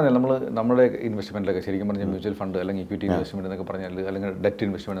 നമുക്ക് ശരിക്കും പറഞ്ഞാൽ നമ്മുടെ ഇൻവെസ്റ്റ്മെൻറ്റിലൊക്കെ ശരിക്കും പറഞ്ഞാൽ മ്യൂച്വൽ ഫണ്ട് അല്ലെങ്കിൽ ഇക്വിറ്റി ഇൻവെസ്റ്റ്മെൻറ്റ് എന്നൊക്കെ പറഞ്ഞാൽ അല്ലെങ്കിൽ ഡെറ്റ്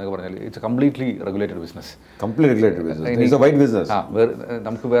ഇൻവെസ്റ്റ്മെൻറ്റ് എന്നൊക്കെ പറഞ്ഞാൽ ഇറ്റ്സ് കംപ്ലീറ്റ്ലി റെഗുലേറ്റഡ് ബിസിനസ്.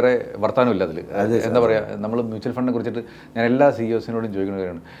 നമുക്ക് വേറെ വർത്താനമില്ല അതിൽ. എന്താ പറയുക, നമ്മൾ മ്യൂച്വൽ ഫണ്ടിനെ കുറിച്ചിട്ട് ഞാൻ എല്ലാ CEOസിനോടും ചോദിക്കുന്ന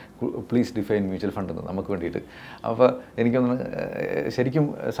കാര്യമാണ്, പ്ലീസ് ഡിഫൈൻ മ്യൂച്വൽ ഫണ്ട് എന്ന് നമുക്ക് വേണ്ടിയിട്ട്. അപ്പോൾ എനിക്കൊന്ന് ശരിക്കും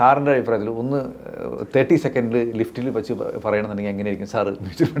സാറിൻ്റെ അഭിപ്രായത്തിൽ ഒന്ന് 30 സെക്കൻഡ് ലിഫ്റ്റിൽ വെച്ച് പറയണമെന്നുണ്ടെങ്കിൽ എങ്ങനെയായിരിക്കും സാറ്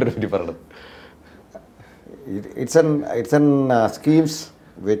മ്യൂച്വൽ ഫണ്ടിനെ പറ്റി പറയണത്? It's an schemes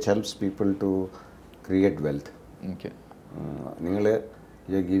which helps people to create wealth. Okay.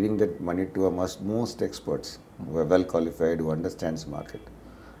 You're giving that money to most experts who are well qualified, who understands market.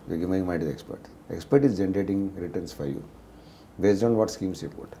 You're giving money to the expert. Expert is generating returns for you based on what schemes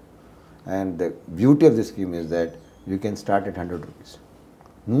you put. And the beauty of this scheme is that you can start at 100 rupees.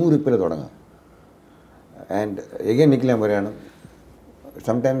 100 rupees. And again, Nikhil,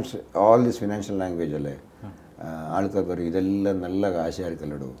 sometimes all this financial language, ആൾക്കാർ പറയും ഇതെല്ലാം നല്ല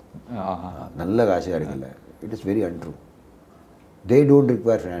കാശായിരിക്കല്ലോ, നല്ല കാശായിരിക്കില്ല. It is very untrue. They don't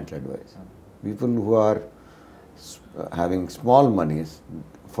require financial advice. People who are having small monies,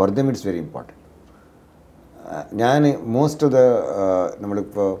 for them it's very important. ഞാൻ most of the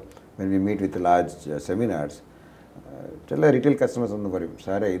നമ്മളിപ്പോൾ when we meet with large seminars, ചില retail customers ഒന്ന് പറയും,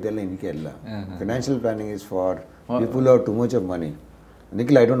 സാറേ ഇതെല്ലാം എനിക്കല്ല, financial planning is for people who have too much of money.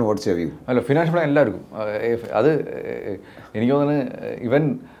 Nikhil, I don't know what's your view. അല്ല, financial plan എല്ലാവർക്കും അത് എനിക്ക് തോന്നുന്നു ഈവൻ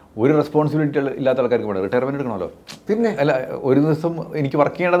ഒരു റെസ്പോൺസിബിലിറ്റി ഇല്ലാത്ത ആൾക്കാർക്ക് വേണം. റിട്ടയർമെൻറ്റ് എടുക്കണമല്ലോ, പിന്നെ അല്ല ഒരു ദിവസം എനിക്ക്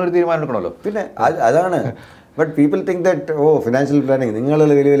വർക്ക് ചെയ്യേണ്ടെന്നൊരു തീരുമാനം എടുക്കണമല്ലോ, പിന്നെ അതാണ്. But people think that financial planning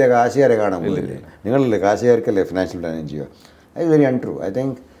നിങ്ങളല്ലേ വലിയ വലിയ കാശുകാരെ കാണാൻ പോലില്ലേ, നിങ്ങളല്ലേ കാശുകാർക്കല്ലേ ഫിനാൻഷ്യൽ പ്ലാനിങ് ചെയ്യുക. അത് very untrue. I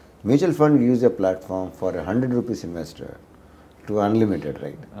think mutual fund use A platform for 100 rupees investor to unlimited,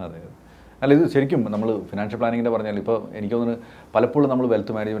 right? അതെ. അല്ല, ഇത് ശരിക്കും നമ്മൾ ഫിനാൻഷ്യൽ പ്ലാനിങ്ങിൻ്റെ പറഞ്ഞാൽ ഇപ്പോൾ എനിക്ക് തോന്നുന്നു പലപ്പോഴും നമ്മൾ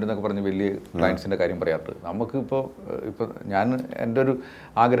വെൽത്ത് മാനേജ്മെൻറ്റ് എന്നൊക്കെ പറഞ്ഞ് വലിയ ക്ലയൻസിൻ്റെ കാര്യം പറയാറുണ്ട്. നമുക്കിപ്പോൾ ഞാൻ എൻ്റെ ഒരു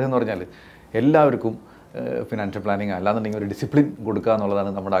ആഗ്രഹം എന്ന് പറഞ്ഞാൽ എല്ലാവർക്കും ഫിനാൻഷ്യൽ പ്ലാനിങ് അല്ലാന്നുണ്ടെങ്കിൽ ഒരു ഡിസിപ്ലിൻ കൊടുക്കുക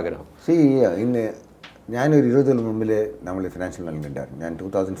എന്നുള്ളതാണ് നമ്മുടെ ആഗ്രഹം. ഇന്ന് ഞാനൊരു 20 കൊല്ലം മുമ്പിൽ നമ്മൾ ഫിനാൻഷ്യൽ പ്ലാനിങ് ഉണ്ടായിരുന്നു. ഞാൻ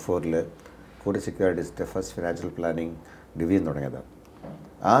 2004 കോടി സെക്യൂരിറ്റീസിൻ്റെ ഫസ്റ്റ് ഫിനാൻഷ്യൽ പ്ലാനിങ് ഡിവിഷൻ തുടങ്ങിയതാണ്.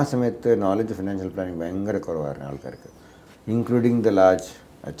 ആ സമയത്ത് നോളജ് ഫിനാൻഷ്യൽ പ്ലാനിങ് ഭയങ്കര കുറവായിരുന്നു ആൾക്കാർക്ക്, ഇൻക്ലൂഡിങ് ദ ലാർജ്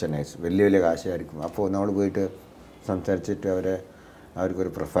HNIs, വലിയ വലിയ കാശായിരിക്കും. അപ്പോൾ നമ്മൾ പോയിട്ട് സംസാരിച്ചിട്ട്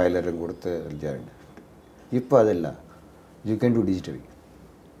അവർക്കൊരു പ്രൊഫൈലറും കൊടുത്ത് വിളിക്കാറുണ്ട്. ഇപ്പോൾ അതല്ല, യു ക്യാൻ ഡു ഡിജിറ്റലി.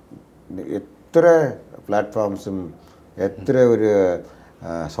 എത്ര പ്ലാറ്റ്ഫോംസും എത്ര ഒരു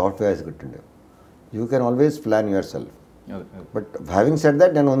സോഫ്റ്റ്വെയർസ് കിട്ടുന്നുണ്ട്. You can always plan your self. But having said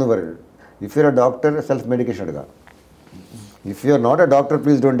that ഞാൻ ഒന്ന് പറയുന്നത്, if you are A doctor self medication എടുക്കാം. If you are not A doctor,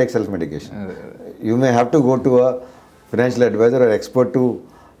 please don't take self medication. You may have to go to A financial adviser or expert to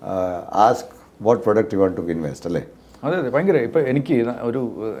ask what product you want to invest, അല്ലേ? അതെ അതെ, ഭയങ്കര. ഇപ്പോൾ എനിക്ക്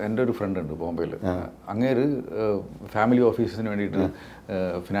എൻ്റെ ഒരു front ഉണ്ട് ബോംബെയിൽ. അങ്ങേര് ഫാമിലി ഓഫീസിന് വേണ്ടിയിട്ട്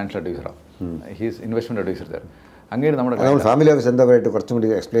ഫിനാൻഷ്യൽ അഡ്വൈസറാണ്. He's investment adviser. അങ്ങനെ നമ്മുടെ നമ്മൾ ഫാമിലി ഓഫീസ് എന്താ പറയുക കുറച്ചും കൂടി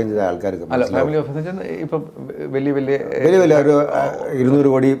എക്സ്പ്ലെയിൻ ചെയ്ത ആൾക്കാർക്ക് അല്ല ഫാമിലി ഓഫീസ് വെച്ചാൽ ഇപ്പം വലിയ വലിയ വലിയ ഒരു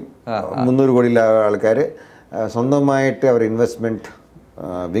 200 കോടി 300 കോടിയിലെ ആൾക്കാർ സ്വന്തമായിട്ട് അവർ ഇൻവെസ്റ്റ്മെൻറ്റ്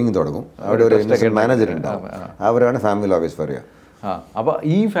വിങ് തുടങ്ങും. അവിടെ ഒരു ഇൻവെസ്റ്റ്മെൻറ്റ് മാനേജർ ഉണ്ടാവും. അവരാണ് ഫാമിലി ഓഫീസ് പറയുക. അപ്പോൾ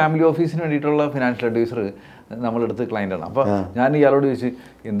ഈ ഫാമിലി ഓഫീസിന് വേണ്ടിയിട്ടുള്ള ഫിനാൻഷ്യൽ അഡ്വൈസർ നമ്മളെടുത്ത് ക്ലയൻ്റാണ്. അപ്പോൾ ഞാൻ ഇയാളോട് ചോദിച്ചു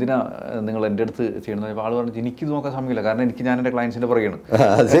എന്തിനാ നിങ്ങൾ എൻ്റെ അടുത്ത് ചെയ്യണമെന്ന്. അപ്പോൾ ആൾ പറഞ്ഞു എനിക്കിത് നോക്കാൻ സമയമില്ല, കാരണം ഞാൻ എൻ്റെ ക്ലയൻസിൻ്റെ പുറകെയാണ്.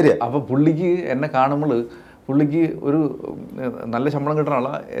 ശരി. അപ്പോൾ പുള്ളിക്ക് എന്നെ കാണുമ്പോൾ പുള്ളിക്ക് ഒരു നല്ല ശമ്പളം കിട്ടുന്ന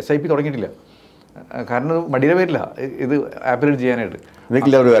ആളാണ്. SIP തുടങ്ങിയിട്ടില്ല, കാരണം മടിയുടെ പേരില്ല ഇത് ആപ്പിലേറ്റ് ചെയ്യാനായിട്ട്.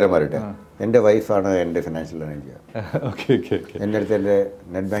 നിഖിൽ ഒരു കാര്യം പറയട്ടെ, എൻ്റെ വൈഫാണ് എൻ്റെ financial manager. Okay okay okay. എൻ്റെ അടുത്ത് എൻ്റെ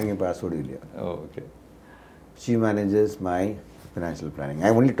നെറ്റ് ബാങ്കിങ് പാസ്വേഡ് ഇല്ല. Okay. She manages my financial planning. I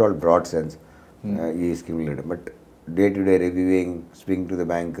only told broad sense ഈ സ്കീമിലിടും. But day to day reviewing, speaking to the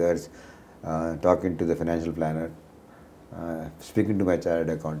bankers, talking to the financial planar, speaking to my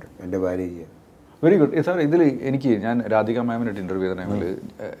chartered accountant. എൻ്റെ ഭാര്യ. Very good sir. ഇതിൽ ഞാൻ Radhika മാമിനായിട്ട് interview ചെയ്ത ടൈമിൽ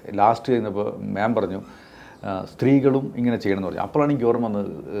last ചെയ്യുന്നപ്പോൾ മാം പറഞ്ഞു സ്ത്രീകളും ഇങ്ങനെ ചെയ്യണമെന്ന് പറഞ്ഞു. അപ്പോഴാണ് എനിക്ക് ഓർമ്മ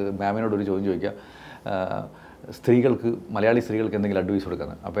വന്നത് മാമിനോടൊരു ചോദ്യം ചോദിക്കുക, സ്ത്രീകൾക്ക് മലയാളി സ്ത്രീകൾക്ക് എന്തെങ്കിലും അഡ്വൈസ്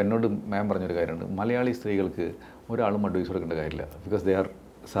കൊടുക്കുന്നത്. അപ്പോൾ എന്നോട് മാം പറഞ്ഞൊരു കാര്യമുണ്ട്, മലയാളി സ്ത്രീകൾക്ക് ഒരാളും അഡ്വൈസ് കൊടുക്കേണ്ട കാര്യമില്ല, ബിക്കോസ് ദേ ആർ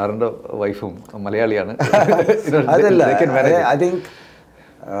സാറിൻ്റെ വൈഫും മലയാളിയാണ്. അതല്ല, I think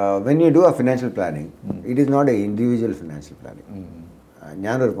when you do A financial planning it is not A individual financial planning.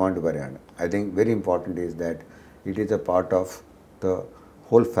 ഞാനൊരു പോയിന്റ് പറയാണ്. I think very important is that it is A part of the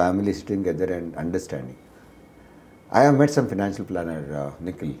whole family sitting together and understanding. I have met some financial planner,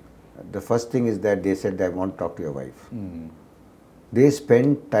 Nikhil. The first thing is that they said, I want to talk to your wife. They spend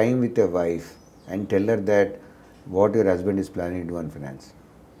time with your wife and tell her that what your husband is planning to do on finance.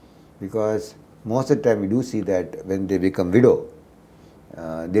 Because most of the time we do see that when they become widow,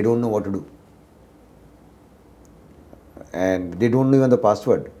 they don't know what to do. And they don't know even the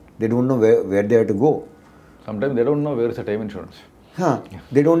password. They don't know where they have to go. Sometimes they don't know where is the time insurance.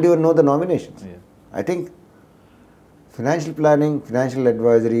 They don't even know the nominations. Yeah. I think financial planning, financial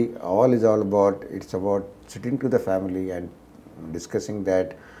advisory, all about, it's about sitting to the family and discussing that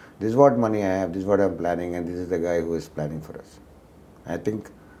this is what money I have, this is what I'm planning, and this is the guy who is planning for us. I think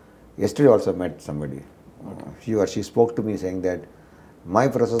yesterday also met somebody. He or she spoke to me saying that my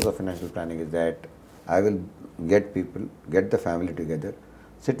process of financial planning is that I will get the family together,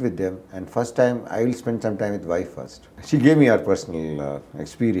 sit with them, and first time I will spend some time with wife first. She gave me her personal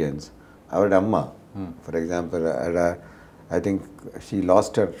experience. Our Amma, for example, I think she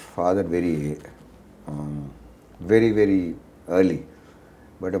lost her father very early,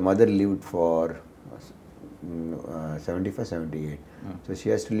 but her mother lived for 75, 78. So she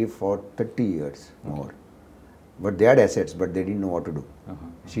has to live for 30 years more. But they had assets, but they didn't know what to do.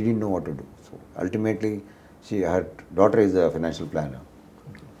 She didn't know what to do. So ultimately, her daughter is a financial planner.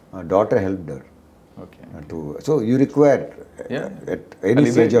 Her daughter helped her. Okay. So you require at any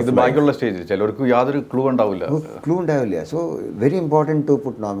stage of life. ബാക്കിയുള്ള സ്റ്റേജിൽ ചിലർക്ക് യാതൊരു clue ഉണ്ടാവില്ല. So very important to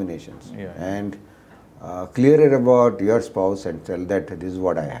put nominations and clear about your spouse and tell that this is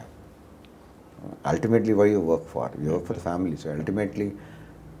what I have. Ultimately, what you work for? You work for the family. So ultimately,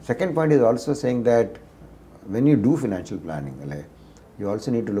 second point is also saying that when you do financial planning, you also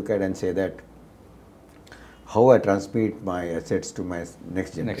need to look at and say that how I transmit my assets to my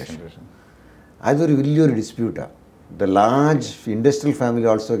next generation. അതൊരു വലിയൊരു ഡിസ്പ്യൂട്ടാണ്. The large industrial family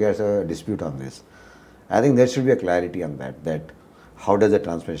also gets a dispute on this. I think there should be a clarity on that how does the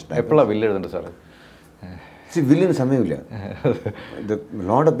transmission happen. എപ്പോഴാണ് വില്ല് എഴുതേണ്ടത് sir? വില്ലിന് സമയമില്ല.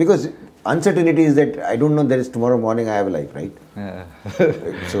 Because uncertainty is that I don't know there is tomorrow morning I have a life, right?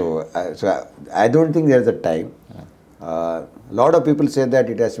 So I don't think there is a time. A lot of people say that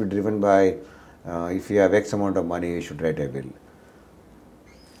it has to be driven by if you have X amount of money, you should write a will.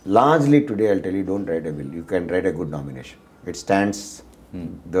 Largely today, I'll tell you, don't write a will. You can write a good nomination. It stands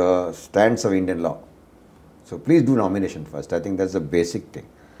the stands of Indian law. So please do nomination first. I think that's the basic thing.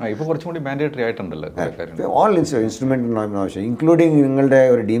 ഇപ്പോൾ കുറച്ചും കൂടി mandatory ആയിട്ടുണ്ടല്ലോ all instrument nomination, including നിങ്ങളുടെ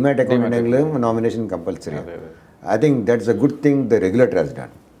ഒരു demat account ഉണ്ടെങ്കിലും nomination compulsory. I think that's a good thing the regulator has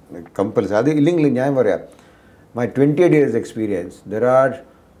done. Compulsory. അത് ഇല്ലെങ്കിൽ ഞാൻ പറയാം, my 28 years experience, there are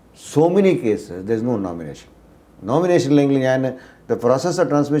so many cases there is no nomination. Nomination ഇല്ലെങ്കിൽ the process of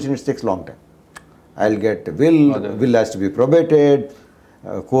transmission, it takes long time. I'll get a will has to be probated,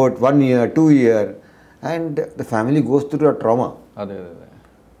 court 1 year, 2 year, and the family goes through a trauma.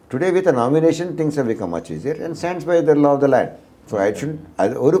 Today with a nomination, things have become much easier and stands by the law of the land. So I shouldn't,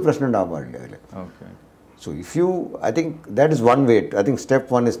 oru prashna undaavadilla. Okay. So if you, I think that is one way. I think step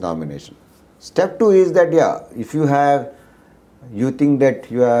 1 is nomination. Step 2 is that if you think that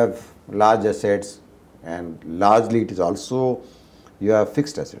you have large assets, and largely it is also you have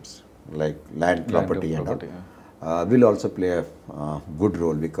fixed assets like land, property and all. will also play a good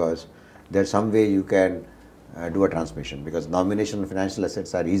role, because there's some way you can do a transmission, because nomination financial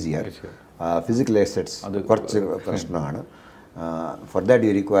assets are easier. Physical assets കുറച്ച് പ്രശ്നമാണ്. For that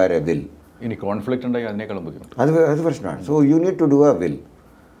you require a will. ഇനി conflict ഉണ്ടെങ്കിൽ അതിനേക്കാളും ബുദ്ധിമുട്ട്. അത് പ്രശ്നമാണ്. So you need to do a will.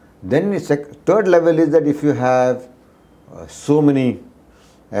 Then third level is that if you have so many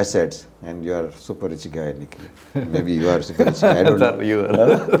assets and you are super rich guy, Nikhil. Maybe you are super rich guy, I don't know.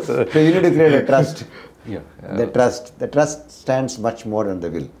 So you need to create a trust. The trust stands much more than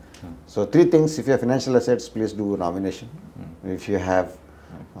the will. So three things: if you have financial assets, please do nomination. If you have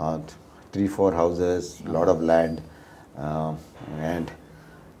 3-4 houses, lot of land, and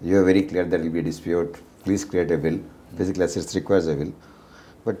you are very clear there will be a dispute, please create a will. Physical assets requires a will.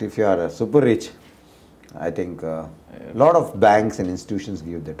 But if you are super rich, I think lot of banks and institutions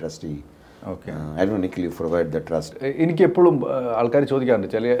give the trustee. Okay. I don't know, Nikhil, you provide the trust. എനിക്ക് എപ്പോഴും ആൾക്കാർ ചോദിക്കാറുണ്ട്,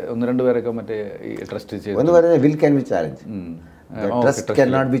 ചില 1-2 പേരൊക്കെ മറ്റേ ഈ trust ചെയ്ത് ഒന്ന് പറയുന്നത് will can be challenged. The trust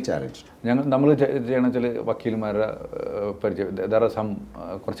cannot be challenged. നമ്മൾ ചെയ്യണ ചില വക്കീൽമാരുടെ പരിചയം, there are some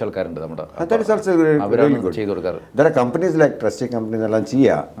കുറച്ച് ആൾക്കാരുണ്ട് നമ്മുടെ, That is also really good. ചെയ്ത് കൊടുക്കാറ്. There are companies like trustee companies എല്ലാം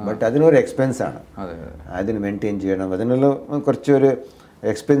ചെയ്യാം, ബട്ട് അതിനൊരു എക്സ്പെൻസ് ആണ്. അതിന് മെയിൻറ്റെയിൻ ചെയ്യണം, അതിനുള്ള കുറച്ചൊരു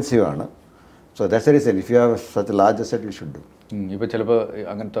എക്സ്പെൻസീവ് ആണ്. So that's the reason, if you have such a large asset, you should do. ഇപ്പോൾ ചിലപ്പോൾ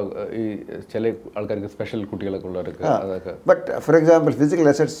അങ്ങനത്തെ ഈ ചില ആൾക്കാർക്ക് സ്പെഷ്യൽ കുട്ടികളൊക്കെ ഉള്ളവർക്ക് അതൊക്കെ. But for example, physical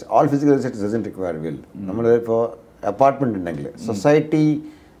assets, all physical assets doesn't require will. നമ്മളിപ്പോൾ അപ്പാർട്ട്മെന്റ് ഉണ്ടെങ്കിൽ സൊസൈറ്റി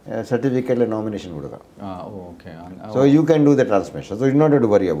സർട്ടിഫിക്കറ്റിൽ നോമിനേഷൻ കൊടുക്കാം. So you can do the transmission. So you don't have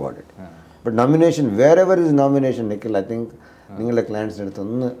to worry about it. But nomination, wherever is nomination, Nikhil, I think നിങ്ങളുടെ ക്ലയൻസിൻ്റെ അടുത്ത്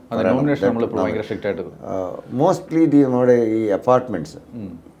ഒന്ന് mostly നമ്മുടെ ഈ apartments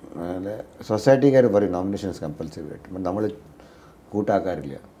സൊസൈറ്റിക്കാർ പറയും nominations compulsory ആയിട്ട്, ബട്ട് നമ്മൾ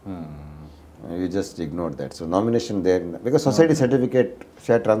കൂട്ടാക്കാറില്ല. You just ignore that. So nomination there, because society certificate,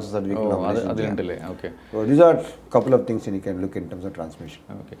 share transfer certificate, nomination. Okay. So these are couple of things you can look in terms of transmission.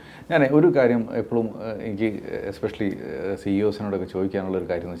 Okay. ഞാൻ ഒരു കാര്യം എപ്പോഴും എനിക്ക് especially സിഇഒസിനോടൊക്കെ ചോദിക്കാനുള്ളൊരു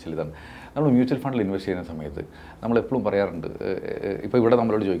കാര്യം എന്ന് വെച്ചാൽ ഇതാണ്, നമ്മൾ മ്യൂച്വൽ ഫണ്ടിൽ ഇൻവെസ്റ്റ് ചെയ്യുന്ന സമയത്ത് നമ്മളെപ്പോഴും പറയാറുണ്ട്, ഇപ്പോൾ ഇവിടെ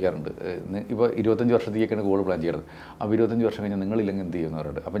നമ്മളോട് ചോദിക്കാറുണ്ട്, ഇപ്പോൾ 25 വർഷത്തേക്കാണ് ഗോൾഡ് പ്ലാൻ ചെയ്യുന്നത്, അപ്പോൾ 25 വർഷം കഴിഞ്ഞാൽ നിങ്ങളില്ലെങ്കിൽ എന്ത്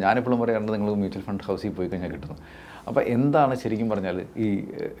ചെയ്യുന്നവരുണ്ട്. അപ്പോൾ ഞാനെപ്പോഴും പറയാറുണ്ട്, നിങ്ങൾ മ്യൂച്വൽ ഫണ്ട് ഹൗസിൽ പോയി കഴിഞ്ഞാൽ കിട്ടുന്നു. അപ്പോൾ എന്താണ് ശരിക്കും പറഞ്ഞാൽ ഈ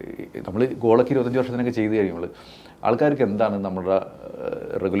നമ്മൾ ഗോളൊക്കെ 25 വർഷത്തിനൊക്കെ ചെയ്ത് കഴിയുമ്പോൾ ആൾക്കാർക്ക് എന്താണ് നമ്മുടെ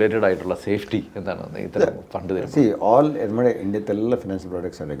റെഗുലേറ്റഡ് ആയിട്ടുള്ള സേഫ്റ്റി എന്താണ് ഇത്തരം ഫണ്ട് തരുന്നത്? See, all നമ്മുടെ ഇന്ത്യത്തെ എല്ലാ financial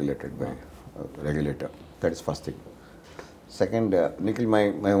products R regulated by regulator. That is first thing. Second, Nikhil,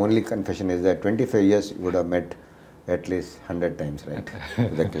 my only confession is that 25 years you would have met at least 100 times, right,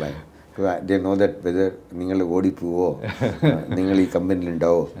 with the client. So they know that whether നിങ്ങൾ ഓടിപ്പോവോ നിങ്ങൾ ഈ കമ്പനിയിൽ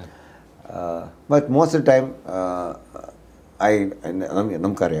ഉണ്ടാവോ. But most of the time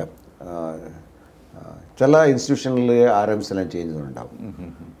നമുക്കറിയാം ചില ഇൻസ്റ്റിറ്റ്യൂഷനിൽ RMs എല്ലാം change ഉണ്ടാവും.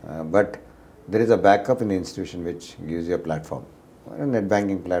 But there is A backup in the institution which gives you A platform, net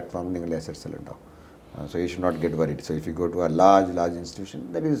banking platform, നിങ്ങളുടെ അസറ്റ്സ് എല്ലാം ഉണ്ടാവും. So you should not get worried. So if you go to a large institution,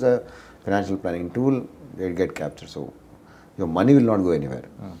 there is a financial planning tool, they will get captured. So your money will not go anywhere.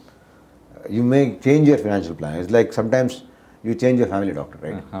 You may change your financial plan. It's like sometimes you change your family doctor,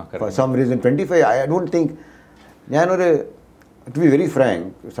 right? For some reason, 25, I don't think, to be very frank,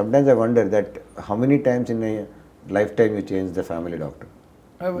 sometimes I wonder that how many times in a lifetime you change the family doctor.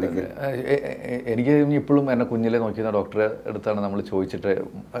 എനിക്ക് ഇപ്പോഴും എന്നെ കുഞ്ഞിലെ നോക്കിയ ഡോക്ടറെ അടുത്താണ് നമ്മൾ ചോദിച്ചിട്ട്,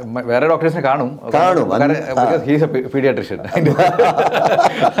 വേറെ ഡോക്ടേഴ്സിനെ കാണും, പീഡിയാട്രിഷ്യൻ.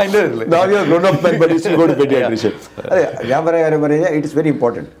 ഞാൻ പറയാൻ it is very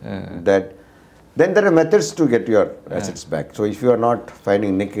important that then there are methods to get your assets back. So if you are not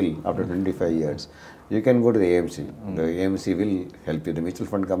finding Nikhil after 25 years, you can go to the AMC. The AMC will help you. The mutual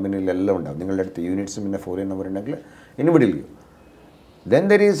fund company will allow you. നിങ്ങളുടെ അടുത്ത് യൂണിറ്റ്സും പിന്നെ foreign number ഉണ്ടെങ്കിൽ anybody will give. Then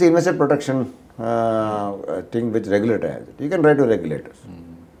there is investor protection thing which regulator has it. You can write to regulators.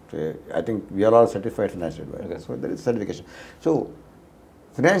 So I think we are all certified financial advisors. So there is certification. So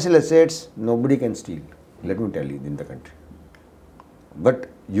financial assets nobody can steal. Let me tell you, in the country. But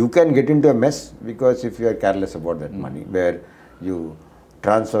you can get into a mess because if you are careless about that money, where you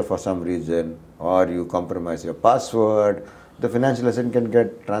transfer for some reason or you compromise your password, the financial asset can get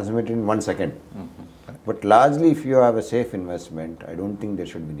transmitted in 1 second. But largely, if you have a safe investment, I don't think there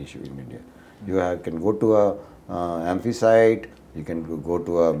should be an issue in India. You can go to a amphi site, you can go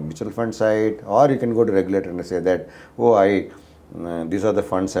to a mutual fund site, or you can go to regulator and say that, oh, these are the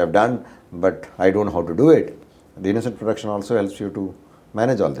funds I have done, but I don't know how to do it. The innocent protection also helps you to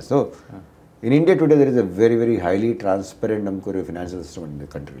manage all this. So, in India today, there is a very, very highly transparent financial system in the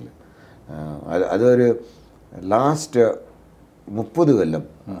country. Last 30 Kollam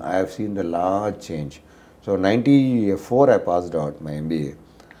I have seen the large change. So 94 I passed out my MBA.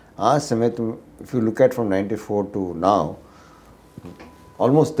 if you look at from 94 to now,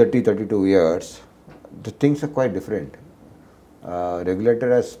 almost 32 years, the things are quite different. Regulator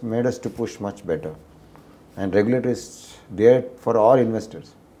has made us to push much better. And regulator is there for all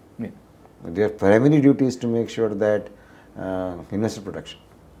investors. Yeah. Their primary duty is to make sure that investor protection.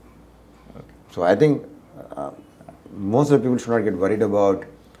 Okay. So I think most of the people should not get worried about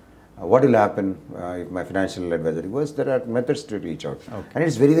what will happen if my financial advisor goes. There are methods to reach out. Okay. And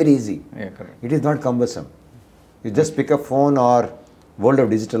it's very, very easy. Yeah, correct. It is not cumbersome. You just pick a phone or world of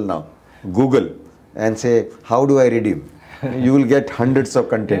digital now, Google, and say, how do I redeem? You will get hundreds of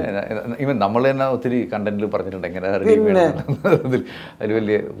content. Even നമ്മൾ തന്നെ ഒത്തിരി കണ്ടന്റിൽ പറഞ്ഞിട്ടുണ്ട് എങ്ങനെ അതിൽ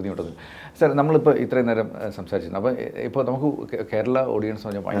വലിയ ബുദ്ധിമുട്ടൊന്നും. Sir നമ്മളിപ്പോൾ ഇത്രയും നേരം സംസാരിച്ചിരുന്നു. അപ്പോൾ ഇപ്പോൾ നമുക്ക് കേരള ഓഡിയൻസ് എന്ന്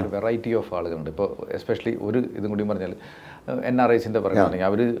പറഞ്ഞാൽ ഭയങ്കര വെറൈറ്റി ഓഫ് ആളുകളുണ്ട്. ഇപ്പോൾ എസ്പെഷ്യലി ഒരു ഇതും കൂടി പറഞ്ഞാൽ NRIസിൻ്റെ പറയുകയാണെങ്കിൽ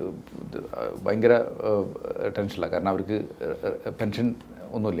അവർ ഭയങ്കര ടെൻഷനിലാണ്. കാരണം അവർക്ക് പെൻഷൻ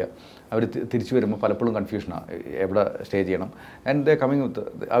ഒന്നുമില്ല. അവർ തിരിച്ചു വരുമ്പോൾ പലപ്പോഴും കൺഫ്യൂഷനാണ് എവിടെ സ്റ്റേ ചെയ്യണം. ആൻഡ് ദേ കമ്മിങ് വിത്ത്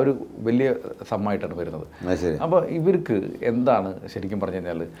അവർ വലിയ സമ്മായിട്ടാണ് വരുന്നത്. അപ്പോൾ ഇവർക്ക് എന്താണ് ശരിക്കും പറഞ്ഞു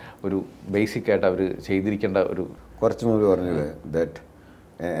കഴിഞ്ഞാൽ ഒരു ബേസിക്കായിട്ട് അവർ ചെയ്തിരിക്കേണ്ട ഒരു കുറച്ച് മുമ്പ് പറഞ്ഞില്ലേ ദാറ്റ്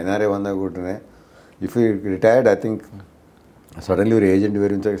NRI വന്ന കൂട്ടിനെ if you retired I think suddenly ഒരു ഏജൻറ്റ്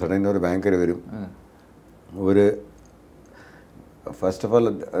വരും, സഡൻലി ഒരു ബാങ്കർ വരും. ഒരു ഫസ്റ്റ് ഓഫ് ഓൾ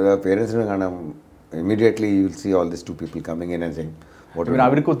പേരൻസിനെ കാണാം, immediately you will see all this to people coming in and saying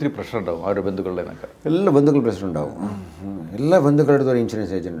അവർക്ക് ഒത്തിരി പ്രഷർ ഉണ്ടാവും അവരുടെ ബന്ധുക്കളുടെ എന്നൊക്കെ. എല്ലാ ബന്ധുക്കളും പ്രശ്നം ഉണ്ടാവും. എല്ലാ ബന്ധുക്കളുടെ അടുത്ത് ഒരു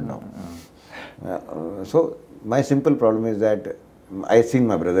ഇൻഷുറൻസ് ഏജൻറ്റ് ഉണ്ടാവും. So my simple problem is that I seen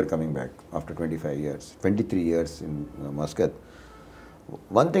my brother coming back after 23 years in Muscat.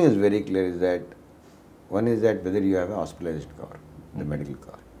 One thing is very clear is that one is that whether you have a hospitalization cover, the medical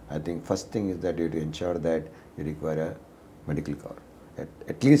cover. I think first thing is that you have to ensure that you require a medical cover,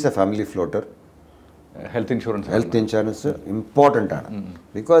 at least a family floater. Health insurance important ആണ്.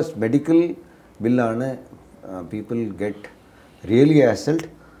 Because medical ബില്ലാണ് people get really അസൽട്ട്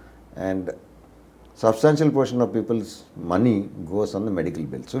and substantial portion of people's money goes on the medical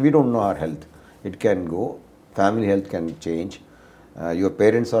bill. So we don't know our health. It can go, family health can change. Your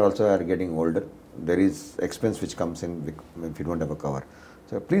parents are also getting older. There is expense which comes in if you don't have a cover.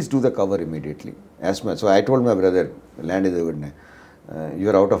 So please do the cover immediately. As much. So I told my brother, land is good. You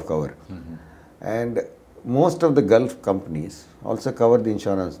are out of cover. And most of the Gulf companies also cover the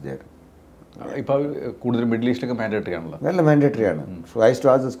insurance there. ഇപ്പോൾ കൂടുതൽ middle ഈസ്റ്റിലൊക്കെ mandatory ആണല്ലോ. നല്ല mandatory ആണ്. So I to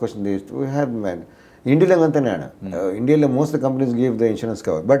ask this question, we have ഇന്ത്യയിൽ അങ്ങനെ തന്നെയാണ്. ഇന്ത്യയിലെ most companies give the insurance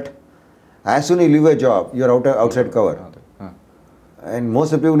cover, but as soon U leave A job you are outside cover. And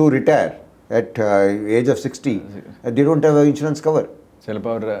most of people who retire at age of 60 they don't have insurance cover.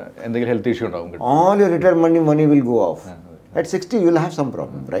 ചിലപ്പോൾ അവരുടെ എന്തെങ്കിലും health issue ഉണ്ടാവും. All your retirement money will go off. At 60 you will have some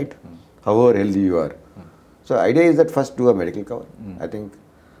problem, right? However healthy you are. So idea is that first do a medical cover. I think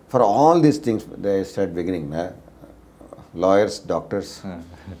for all these things they start beginning, lawyers, doctors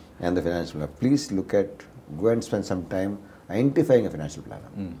and the financial planner, please look at, go and spend some time identifying a financial planner.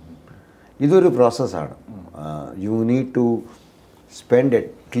 ഇതൊരു പ്രോസസ്സാണ്. You need to spend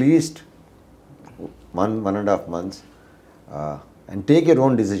at least 1.5 months and take your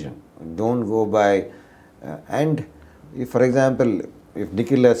own decision. Don't go by and if, for example, if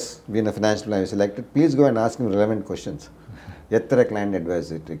Nikhil has been a financial planner selected, please go and ask him relevant questions. Yatra client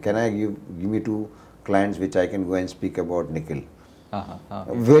advisor, can I give me 2 clients which I can go and speak about Nikhil?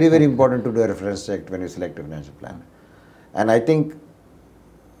 Very, very important to do a reference check when you select a financial planner. And I think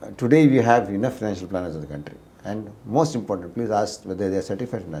today we have enough financial planners in the country. And most important, please ask whether they are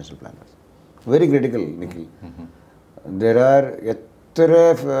certified financial planners. Very critical, Nikhil. There are എത്ര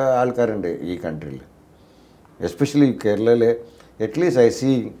ആൾക്കാരുണ്ട് ഈ കൺട്രിയിൽ, especially കേരളയിൽ. at least I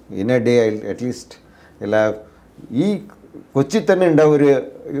see in a day at least ഈ കൊച്ചിയിൽ തന്നെ ഉണ്ടാവും ഒരു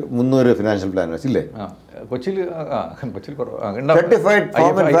 300 financial planners ഇല്ലേ? കൊച്ചിയിൽ certified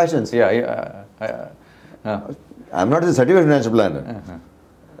form and fashions. I am not A certified financial planar.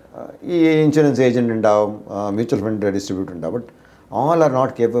 ഈ ഇൻഷുറൻസ് ഏജൻറ് ഉണ്ടാവും, മ്യൂച്വൽ ഫണ്ട് ഡിസ്ട്രിബ്യൂട്ടർ ഉണ്ടാവും, but all are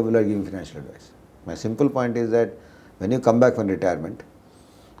not capable of giving financial advice. My simple point is that when you come back from retirement,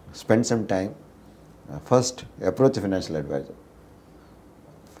 spend some time, first approach a financial advisor.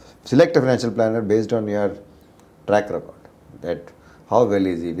 Select a financial planner based on your track record, that how well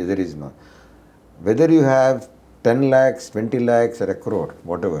is he, whether he is not. Whether you have 10 lakhs, 20 lakhs or a crore,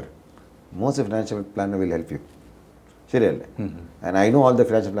 whatever, most of financial planner will help you. Seriously. And I know all the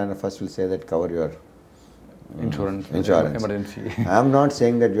financial planner first will say that cover your insurance. Emergency. I am not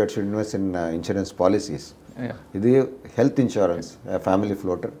saying that you should invest in insurance policies. The health insurance, a family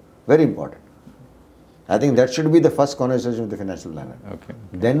floater, very important. I think that should be the first conversation with the financial planner.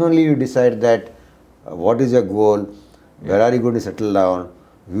 Then only you decide that what is your goal, where are you going to settle down,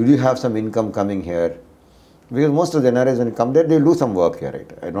 will you have some income coming here? Because most of the NRIs when come there, they do some work here,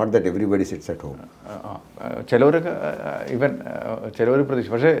 right? Not that everybody sits at home. ചിലവരൊക്കെ even ചിലവർ പ്രതീക്ഷ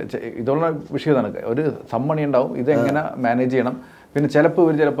പക്ഷേ ഇതുള്ള വിഷയം ഇതാണ്, ഒരു സമ്മണി ഉണ്ടാവും, ഇതെങ്ങനെ മാനേജ് ചെയ്യണം. പിന്നെ ചിലപ്പോൾ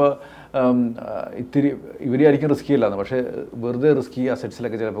ഇത്തിരി ഇവരായിരിക്കും റിസ്കി അല്ലാന്ന്, പക്ഷേ വെറുതെ റിസ്കി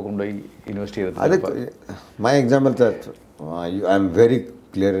അസറ്റ്സിലൊക്കെ ചിലപ്പോൾ കൊണ്ടുപോയി ഇൻവെസ്റ്റ് ചെയ്തിട്ട്. My example that I am very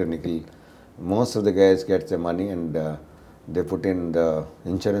clear, Nikhil. Most of the guys get the money and they put in the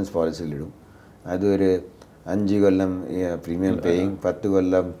insurance policy. അത് ഒരു 5 കൊല്ലം premium paying, 10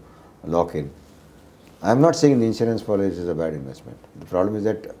 Kollam lock in. I am not saying the insurance policy is a bad investment. The problem is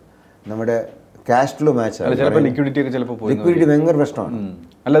that നമ്മുടെ cash flow match ചിലപ്പോൾ liquidity ഒക്കെ ചിലപ്പോൾ liquidity ഭയങ്കര പ്രശ്നമാണ്.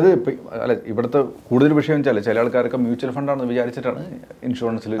 അല്ലാതെ ഇവിടുത്തെ കൂടുതൽ വിഷയം വെച്ചാൽ ചില ആൾക്കാർക്ക് മ്യൂച്വൽ ഫണ്ടാണെന്ന് വിചാരിച്ചിട്ടാണ്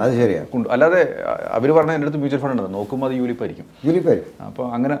ഇൻഷുറൻസിൽ. അത് ശരിയാണ്. അല്ലാതെ അവർ പറഞ്ഞാൽ എൻ്റെ അടുത്ത് മ്യൂച്വൽ ഫണ്ട് ഉണ്ടെന്ന് നോക്കുമ്പോൾ അത് യൂലിപ്പായിരിക്കും. അപ്പോൾ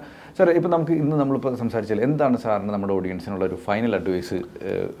അങ്ങനെ സാർ, ഇപ്പോൾ നമുക്ക് ഇന്ന് നമ്മളിപ്പോൾ സംസാരിച്ചാൽ എന്താണ് സാറിന് നമ്മുടെ ഓഡിയൻസിനുള്ള ഒരു final advice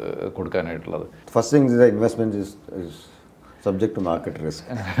കൊടുക്കാനായിട്ടുള്ളത്? First thing is investment is subject to market risk.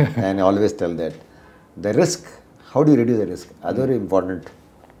 ഞാൻ always tell that the risk, how do you reduce the risk, അതൊരു important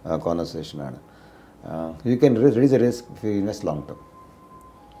കോൺവെർസേഷനാണ്. You can reduce the risk if you invest long term.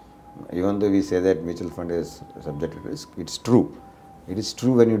 Even though we say that mutual fund is subject to risk, it's true. It is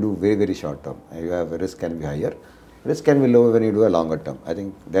true when you do very, very short term. You have risk can be higher, risk can be lower when you do a longer term. I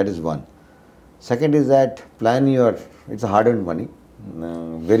think that is one. Second is that plan your, it's a hard-earned money,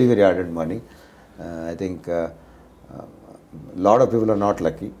 very, very hard-earned money. I think a lot of people are not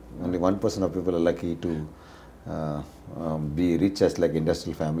lucky. Only 1% of people are lucky to be rich as like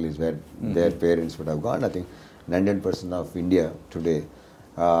industrial families where their parents would have gone. I think 99% of India today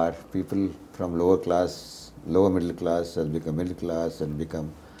are people from lower class, lower middle class has become middle class and become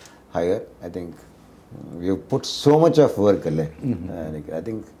higher. I think we have put so much of work. I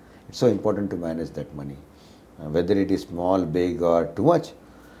think it's so important to manage that money, whether it is small, big or too much.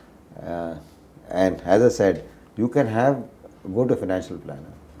 And as I said, you can go to a financial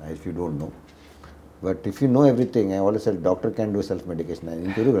planner if you don't know. But if you know everything, I always said doctor can do self-medication.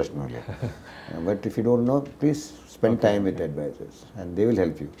 But if you don't know, please spend time with advisors and they will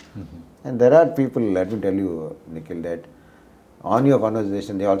help you. And there are people, let me tell you, Nikhil, that on your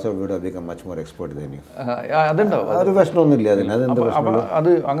conversation, they also would have become much more expert than you. അത് പ്രശ്നമൊന്നുമില്ല.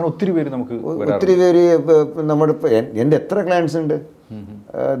 അത് അങ്ങനെ ഒത്തിരി പേര് നമുക്ക് നമ്മുടെ എൻ്റെ എത്ര ക്ലയൻസ് ഉണ്ട്,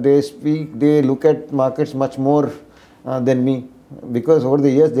 they look at markets much more than me. Because over the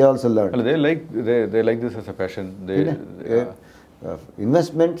years they also learn. They like this as a passion.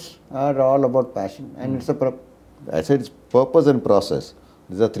 Investments are all about passion, and it's I said it's purpose and process.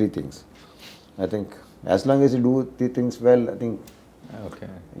 These are three things. I think as long as you do the things well, I think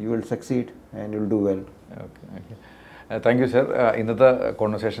you will succeed and you will do well. Thank you, sir. ഇന്നത്തെ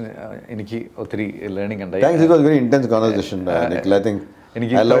conversation എനിക്ക് ഒത്തിരി learning ഉണ്ടായി. Thanks. It was very intense conversation, Nikhil. I think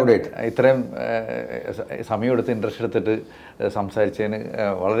എനിക്ക് ഇത്രയും സമയമെടുത്ത് interest എടുത്തിട്ട് സംസാരിച്ചതിന്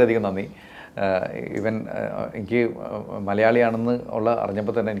വളരെയധികം നന്ദി. ഈവൻ എനിക്ക് മലയാളിയാണെന്ന്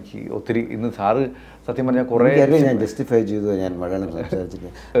അറിഞ്ഞപ്പോൾ തന്നെ എനിക്ക് ഒത്തിരി ഇന്ന് സാറ് സത്യം പറഞ്ഞാൽ കുറേ ഞാൻ ജസ്റ്റിഫൈ ചെയ്തു, ഞാൻ മലയാളം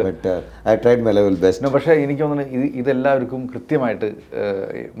സംസാരിച്ചിട്ട്. But I tried my level best. പക്ഷേ എനിക്ക് തോന്നുന്നു ഇതെല്ലാവർക്കും കൃത്യമായിട്ട്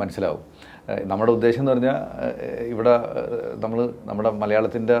മനസ്സിലാവും. നമ്മുടെ ഉദ്ദേശം എന്ന് പറഞ്ഞാൽ ഇവിടെ നമ്മുടെ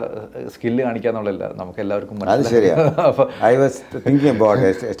മലയാളത്തിൻ്റെ സ്കില്ല് കാണിക്കുക എന്നുള്ളതല്ല, നമുക്ക് എല്ലാവർക്കും. അത് ശരിയാണ്. I was thinking about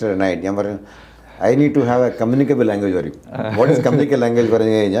yesterday night. ഞാൻ പറഞ്ഞു I need to have A communicable language പറയും. വാട്ട് ഈസ് കമ്മ്യൂണിക്കബിൾ ലാംഗ്വേജ്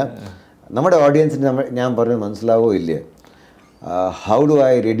പറഞ്ഞു കഴിഞ്ഞാൽ നമ്മുടെ ഓഡിയൻസിന് ഞാൻ പറഞ്ഞത് മനസ്സിലാവോ ഇല്ലേ? How do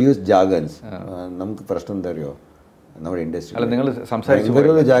I reduce ജാഗൻസ്? നമുക്ക് പ്രശ്നം എന്താ അറിയോ, നമ്മുടെ ഇൻഡസ്ട്രി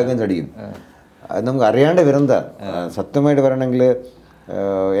ഭയങ്കര ജാഗൻസ് അടിക്കും. അത് നമുക്ക് അറിയാണ്ട് വരുന്നതാ. സത്യമായിട്ട് പറയണമെങ്കിൽ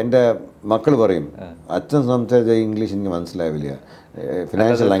എൻ്റെ മക്കൾ പറയും അച്ഛൻ സംസാരിച്ച ഇംഗ്ലീഷ് എനിക്ക് മനസ്സിലാവില്ല,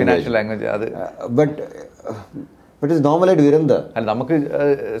 ഫിനാൻഷ്യൽ ലാംഗ്വേജ്. ബട്ട് ഇറ്റ്സ് നോർമലായിട്ട് വരുന്നത്. അല്ല, നമുക്ക്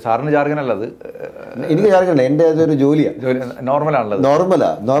സാറിന് ജാർഗനല്ല, അത് എനിക്ക് ജാർഗനല്ല, എൻ്റെ അതൊരു ജോലിയാണ്, നോർമലാണല്ലോ,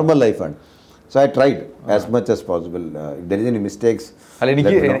 നോർമൽ ലൈഫാണ്. So I tried as much as possible. If there is any mistakes. അല്ല,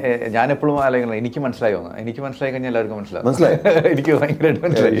 ഞാനെപ്പോഴും അല്ലെങ്കിൽ എനിക്ക് മനസ്സിലായി വന്നു. എനിക്ക് മനസ്സിലായി കഴിഞ്ഞാൽ എല്ലാവർക്കും മനസ്സിലായി. എനിക്ക് ഭയങ്കരമായിട്ട്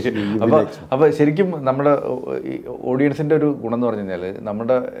മനസ്സിലായി. അപ്പോൾ ശരിക്കും നമ്മുടെ ഓഡിയൻസിൻ്റെ ഒരു ഗുണം എന്ന് പറഞ്ഞു കഴിഞ്ഞാൽ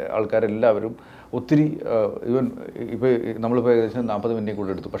നമ്മുടെ ആൾക്കാരെല്ലാവരും ഒത്തിരി ഈവൻ ഇപ്പോൾ നമ്മളിപ്പോൾ ഏകദേശം 40 മിനിറ്റ്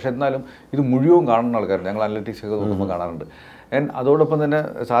കൂടെ എടുത്തു. പക്ഷേ എന്നാലും ഇത് മുഴുവൻ കാണുന്ന ആൾക്കാരുണ്ട്. ഞങ്ങൾ അനലിറ്റിക്സ് ഒക്കെ നോക്കുമ്പോൾ കാണാറുണ്ട്. അതോടൊപ്പം തന്നെ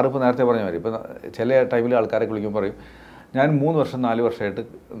സാറ് ഇപ്പോൾ നേരത്തെ പറഞ്ഞ മാതിരി ഇപ്പോൾ ചില ടൈമിൽ ആൾക്കാരെ വിളിക്കുമ്പോൾ പറയും ഞാൻ 3 വർഷം 4 വർഷമായിട്ട്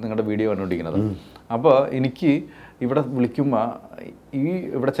നിങ്ങളുടെ വീഡിയോ കണ്ടുകൊണ്ടിരിക്കുന്നത്. അപ്പോൾ എനിക്ക് ഇവിടെ വിളിക്കുമ്പോൾ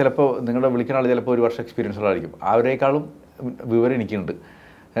ഇവിടെ ചിലപ്പോൾ നിങ്ങളുടെ വിളിക്കുന്ന ആൾ ചിലപ്പോൾ 1 വർഷം എക്സ്പീരിയൻസ് ഉള്ളതായിരിക്കും. അവരേക്കാളും വിവരം എനിക്കുണ്ട്.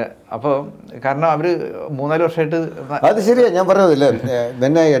 അപ്പോൾ കാരണം അവർ 3-4 വർഷമായിട്ട്. അത് ശരിയാണ്, ഞാൻ പറഞ്ഞതില്ലേ,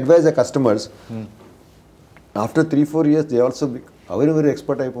 when I advise the customers, After 3-4 years, they also our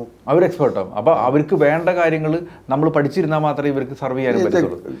expert ആയി പോകും. അവർ എക്സ്പെർട്ടാവും. അപ്പോൾ അവർക്ക് വേണ്ട കാര്യങ്ങൾ നമ്മൾ പഠിച്ചിരുന്നാൽ മാത്രമേ ഇവർക്ക് സർവ് ചെയ്യാനും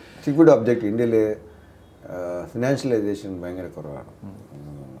പറ്റുള്ളൂ. Good object. ഇന്ത്യയിൽ ഫിനാൻഷ്യലൈസേഷൻ ഭയങ്കര കുറവാണ്.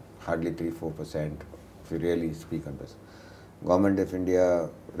 Hardly 3-4% if you really speak on this. Government of India,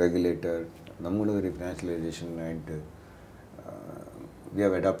 regulator, നമ്മളൊരു ഫിനാൻഷ്യലൈസേഷൻ ആയിട്ട് we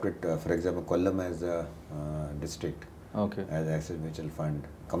have adopted, for example, Kollam as a district, as Access Mutual Fund,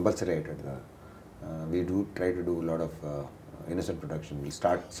 compulsory ആയിട്ട്. We do try to do a lot of innocent protection. We'll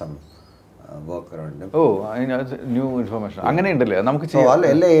start some work around them. New information. അങ്ങനെ ഉണ്ടല്ലേ നമുക്ക് ചെയ്യാം. All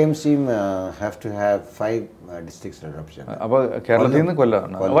LAMCs have to have 5 districts adoption. അപ്പോൾ കേരളത്തിൽ നിന്ന്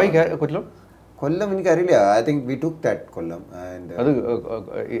കൊല്ലം. Why കൊല്ലം? കൊല്ലം എനിക്കറിയില്ല. I think we took that Kollam. And അത്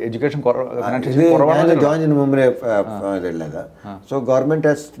education join മുമ്പേ ഇതുള്ളത്. So government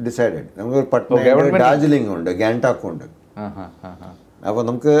has decided. നമുക്ക് പട്ന, ഡാർജിലിംഗ് ഉണ്ട്, ഗാൻടോക്ക് ഉണ്ട്. അപ്പോൾ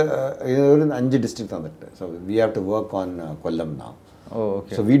നമുക്ക് ഒരു 5 ഡിസ്ട്രിക്ട് തന്നിട്ട്. So we have to work on Kollam now.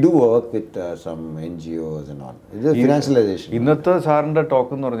 So we do work with some NGOs and all. It is financialization. ഇന്നത്തെ സാറിൻ്റെ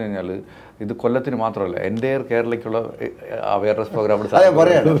ടോക്ക് എന്ന് പറഞ്ഞു കഴിഞ്ഞാൽ ഇത് കൊല്ലത്തിന് മാത്രമല്ല എൻ്റെ കേരളയ്ക്കുള്ള awareness programme.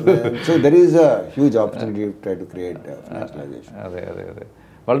 So there is a huge opportunity to try to create financialization. അതെ അതെ അതെ,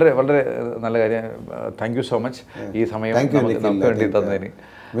 വളരെ വളരെ നല്ല കാര്യം. താങ്ക് യു സോ മച്ച് ഈ സമയം നമുക്ക് വേണ്ടി തന്നതിന്.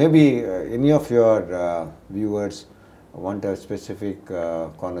 Maybe any of your viewers want a specific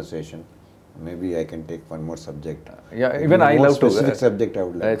conversation. Maybe I can take one more subject. Yeah, even I love to. Specific subject I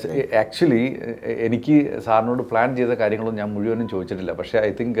would like to take. Actually, എനിക്ക് സാറിനോട് plan ചെയ്ത കാര്യങ്ങളും ഞാൻ മുഴുവനും ചോദിച്ചിട്ടില്ല. പക്ഷേ I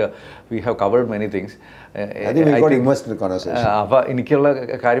think we have covered many things. അപ്പോൾ എനിക്കുള്ള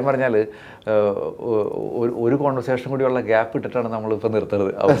കാര്യം പറഞ്ഞാൽ ഒരു കോൺവെർസേഷൻ കൂടിയുള്ള ഗ്യാപ്പ് ഇട്ടിട്ടാണ് നമ്മളിപ്പോൾ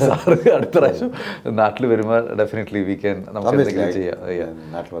നിർത്തുന്നത്. അപ്പോൾ സാറ് അടുത്ത പ്രാവശ്യം നാട്ടിൽ വരുമ്പോൾ ഡെഫിനറ്റ്ലി വി ക്യാൻ നമുക്ക് എന്തെങ്കിലും ചെയ്യാം.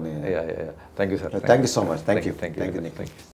 Thank you sir. Thank you so much. Thank you.